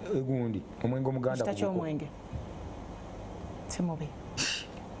otwala egundi omwenge omuganda ky'omwenge si mubi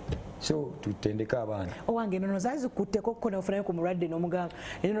so tutendeke abaana owange ennono zaali zikutteko kko neofunayo ku mulwadde n'omugamba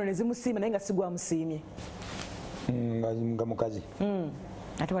ennono ne zimusiima naye nga sigwamusiimye nga mukazi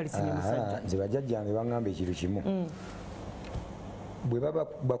ate walisimye musajja nze bajjajjange baŋŋamba ekintu kimu bwe baba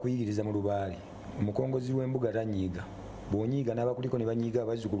bakuyigiriza mu lubaale omukongozi w'embuga tanyiiga bw'onyiiga n'abakuliko ne banyiiga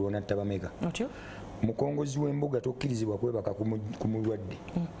abazzukulu onatta bameka otyo omukongozi w'embuga tokkirizibwa kwebaka ku mulwadde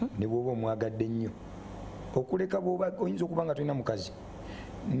ne bw'oba omwagadde ennyo okuleka bw'oba oyinza okuba nga tolina mukazi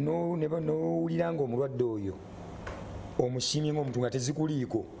n'owulira nga omulwadde oyo omusiimye ng'omuntu nga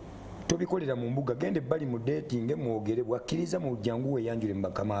tezikuliiko tobikolera mu mbuga genda ebbali mu dating mwogere bwakkiriza mu jangu weeyanjule mu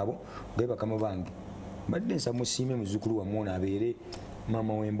bakama abo gaye bakama bange badde nsa musiime muzzukulu wammwe ono abeere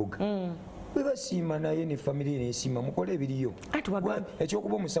maama w'embuga bwe basiima naye ne famire neesiima mukole ebiriyo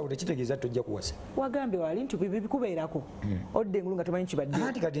ekyokuba omusawo tekitegeeza tojja kuwasa wagambe wali nti bikubeerako odde engulu nga tomanyi kibaddewo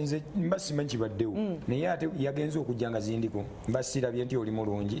ati kati nze mba simanyi kibaddewo naye ate yagenza okujja nga zindiko mba sirabye nti oli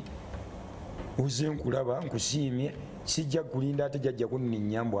mulungi uze nkulaba nkusiimye sijja kulinda ate jajja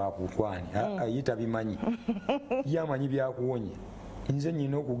kunninnya mbu akukwani ye tabimanyi yamanyi byakuwonye nze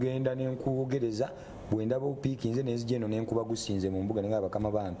nyina okugenda nenkuwogereza bwendaba opiiki nze nenzija eno nenkuba gusinze mu mbuga nenga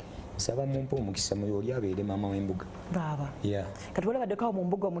bakama bange nsaba mumpa omukisa oli abeere maama w'embuga baba kati walabaddekawo mu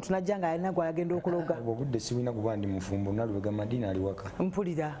mbuga omuntu najja nga alina gwayagenda okuloga obudde sibulina kuba ndi mufumbo nalubega madiina ali waka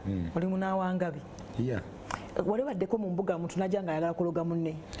mpulira oli munaawangabi walabaddeko mu mbuga omuntu najja nga ayagala kuloga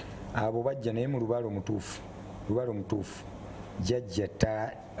munne abo bajja naye mu lubaale omutuufu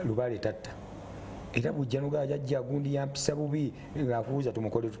jajja lubaale tatta era bujja nugaa jajja gundi yampisa bubi akubuuza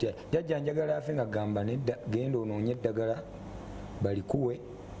tumukole tutya jajja njagala afe nga gamba nedda genda onoonye eddagala balikuwe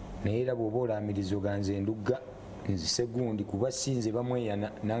naye era bw'oba olaamiriza oganze Nduga nzise gundi kuba sinze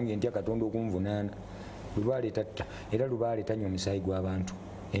bamweyana nange ntya Katonda okunvunaana lubaale tatta era lubaale tanywa omusaayi gw'abantu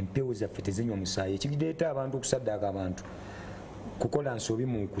empewo zaffe tezinywa omusaayi ekireeta abantu okusaddaaka abantu kukola nsobi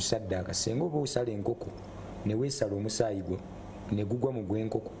mu kusaddaaka senga oba osala enkoko ne weesala omusaayi gwo ne gugwa mu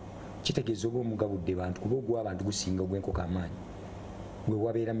gw'enkoko kitegeeza oba omugabudde bantu kuba ogwa abantu gusinga ogw'enkoko amaanyi we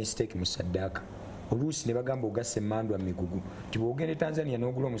wabeera mistake mu saddaaka oluusi ne bagamba ogassa emmandwa mu migugu ti bw'ogenda e Tanzania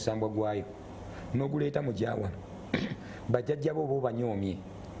n'ogula omusambwa gwayo n'oguleeta mu gyawano bajjajja bo oba obanyoomye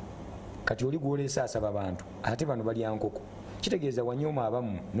kati oli gwoleesa asaba bantu ate bano balya nkoko kitegeeza wanyooma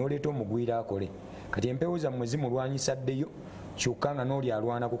abamu n'oleeta omugwira akole kati empewo zammwe zimulwanyisa ddeyo kyokka nga n'oli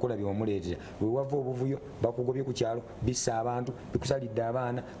alwana kukola byewamuleetera wewava obuvuyo bakugobye ku kyalo bissa abantu bikusalidde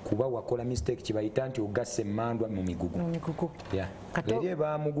abaana kuba wakola mistake kibayita nti ogasse emmandwa mu migugu leero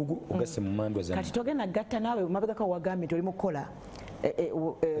eba mugugu ogasse mu mandwa zammwe kati togenda gatta naawe mabegako wagambye nti oli mukukola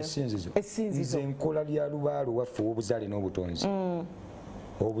essinzizo nze nkola lya lubaalo waffe ow'obuzaale n'obutonzi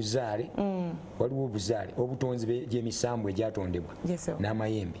obuzaale waliwo obuzaale obutonzi gy'emisambu egyatondebwa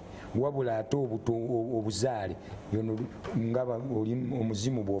n'amayembe wabula ate obuzaale nga oli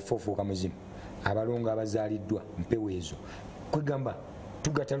omuzimu bw'ofa ofuuka muzimu abalongo abazaaliddwa mpewo ezo kwegamba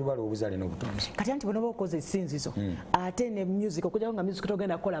tugatta lubaale obuzaale n'obutonzi kati anti bonoba okoze essinzizo ate ne music okujjako nga music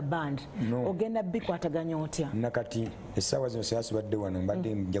togenda kukola band ogenda bikwataganya otya nakati essaawa zino sasibadde wano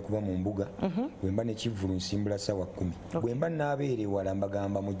mbadde nja kuba mu mbuga bwemba nekivulu nsimbula ssaawa 10 bwemba naabeere wala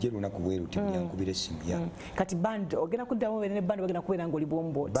mbagamba mujje lunaku bwe luti mulyankubira essimu kati band ogenda kuddamu obeere ne band bagenda kubeera ngaoli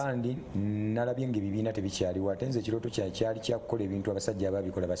bwombot bandi nalabye ng'ebibiina tebikyaliwo ate nze ekirooto kyali kyakukola ebintu abasajja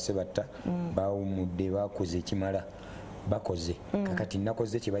ababikola basse batta bawumudde bakoze ekimala bakoze kakati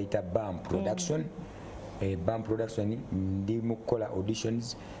nakoze kye bayita BAM production BAM production ndi mu kukola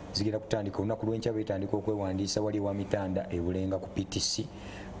auditions zigenda kutandika olunaku lw'enkya betandika okwewandiisa wali wa mitanda ebulenga ku PTC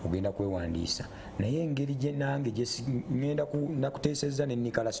ogenda kwewandiisa naye engeri gye nange ngenda nakuteesezza ne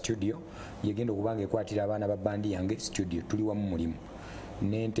Nikala studio yegenda okubanga ekwatira abaana ba bandi yange studio tuli wamu mulimu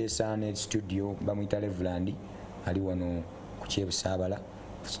nenteesa ne studio bamuyita Leveland ali wano ku Kyebusaabala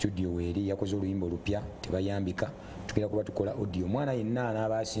studio weeri yakoze oluyimba olupya tebayambika tugenda kuba tukola audio mwana yenna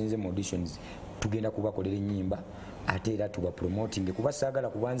n'aba asinze mu auditions tugenda kubakolera ennyimba ate era tuba promoting kuba saagala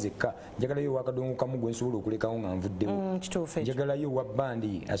kubanzekka njagalayo wakadongo kamu gwe nsobola okulekawo nga nvuddewo njagalayo wa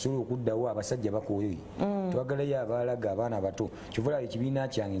bandi asobola okuddawo abasajja bakoyi twagalayo abaalaga abaana bato kivula ekibiina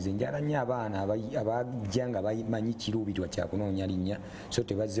kyange nze njala nnyo abaana abajja nga bamanyi kiruubirwa kyakunoonya linnya so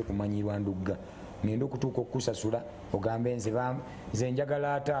tebazze kumanyirwa Nduga ngenda okutuuka okusasula ogambe nze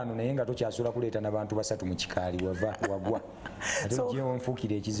njagala 5 naye nga tokyasula kuleeta n'abantu 3 mu kikaali wagwa ate ojjewo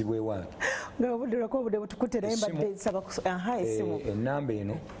nfuukira ekizibu ewange ennamba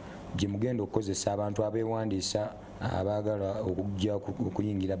eno gye mugenda okukozesa abantu abeewandiisa abaagala okujja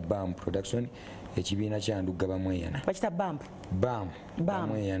okuyingira BAM production ekibiina kya Nduga bamweyana bakita BAM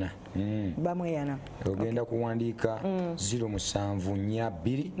bamweyana ogenda kuwandiika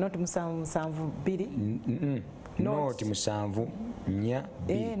 0742 not 772 noti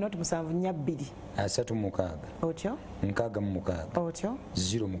 742 noti 742 36 otyo 66 otyo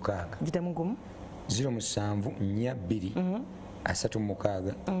 06 gitemu gumu 0742 36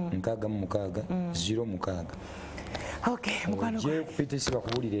 66 06 okay mukwano je kupitisa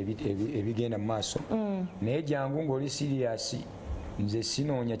bakuwulira ebigenda mu maaso naye jangu ng'oli serious nze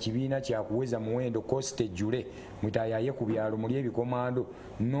sinoonya kibiina kyakuweza muwendo coste jule mutayaye ku byalo muli ebikomando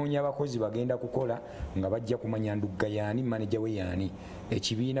nnoonya abakozi bagenda kukola nga bajja kumanya Nduga yaani manager we yaani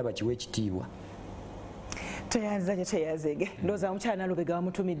ekibiina bakiwe ekitiibwa teyazege ndoza omukyala nalubega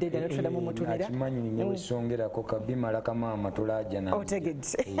wamutumidde ddala tufadda mu mutumira akimanyi newesongerako kabimala kamama tolajja na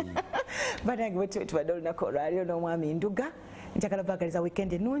otegedde banange bwe tubadde olunaku olwaliro n'omwami Nduga njagala bagaliza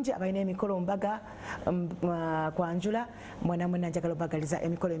weekend ennungi abalina emikolo mbaga kwanjula mwana mwena njagala bagaliza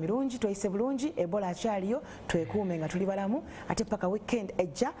emikolo emirungi tweyise bulungi Ebola akyaliyo twekuume nga tuli balamu ate paka weekend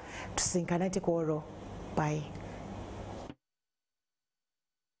ejja tusinkana ate ku olwo bye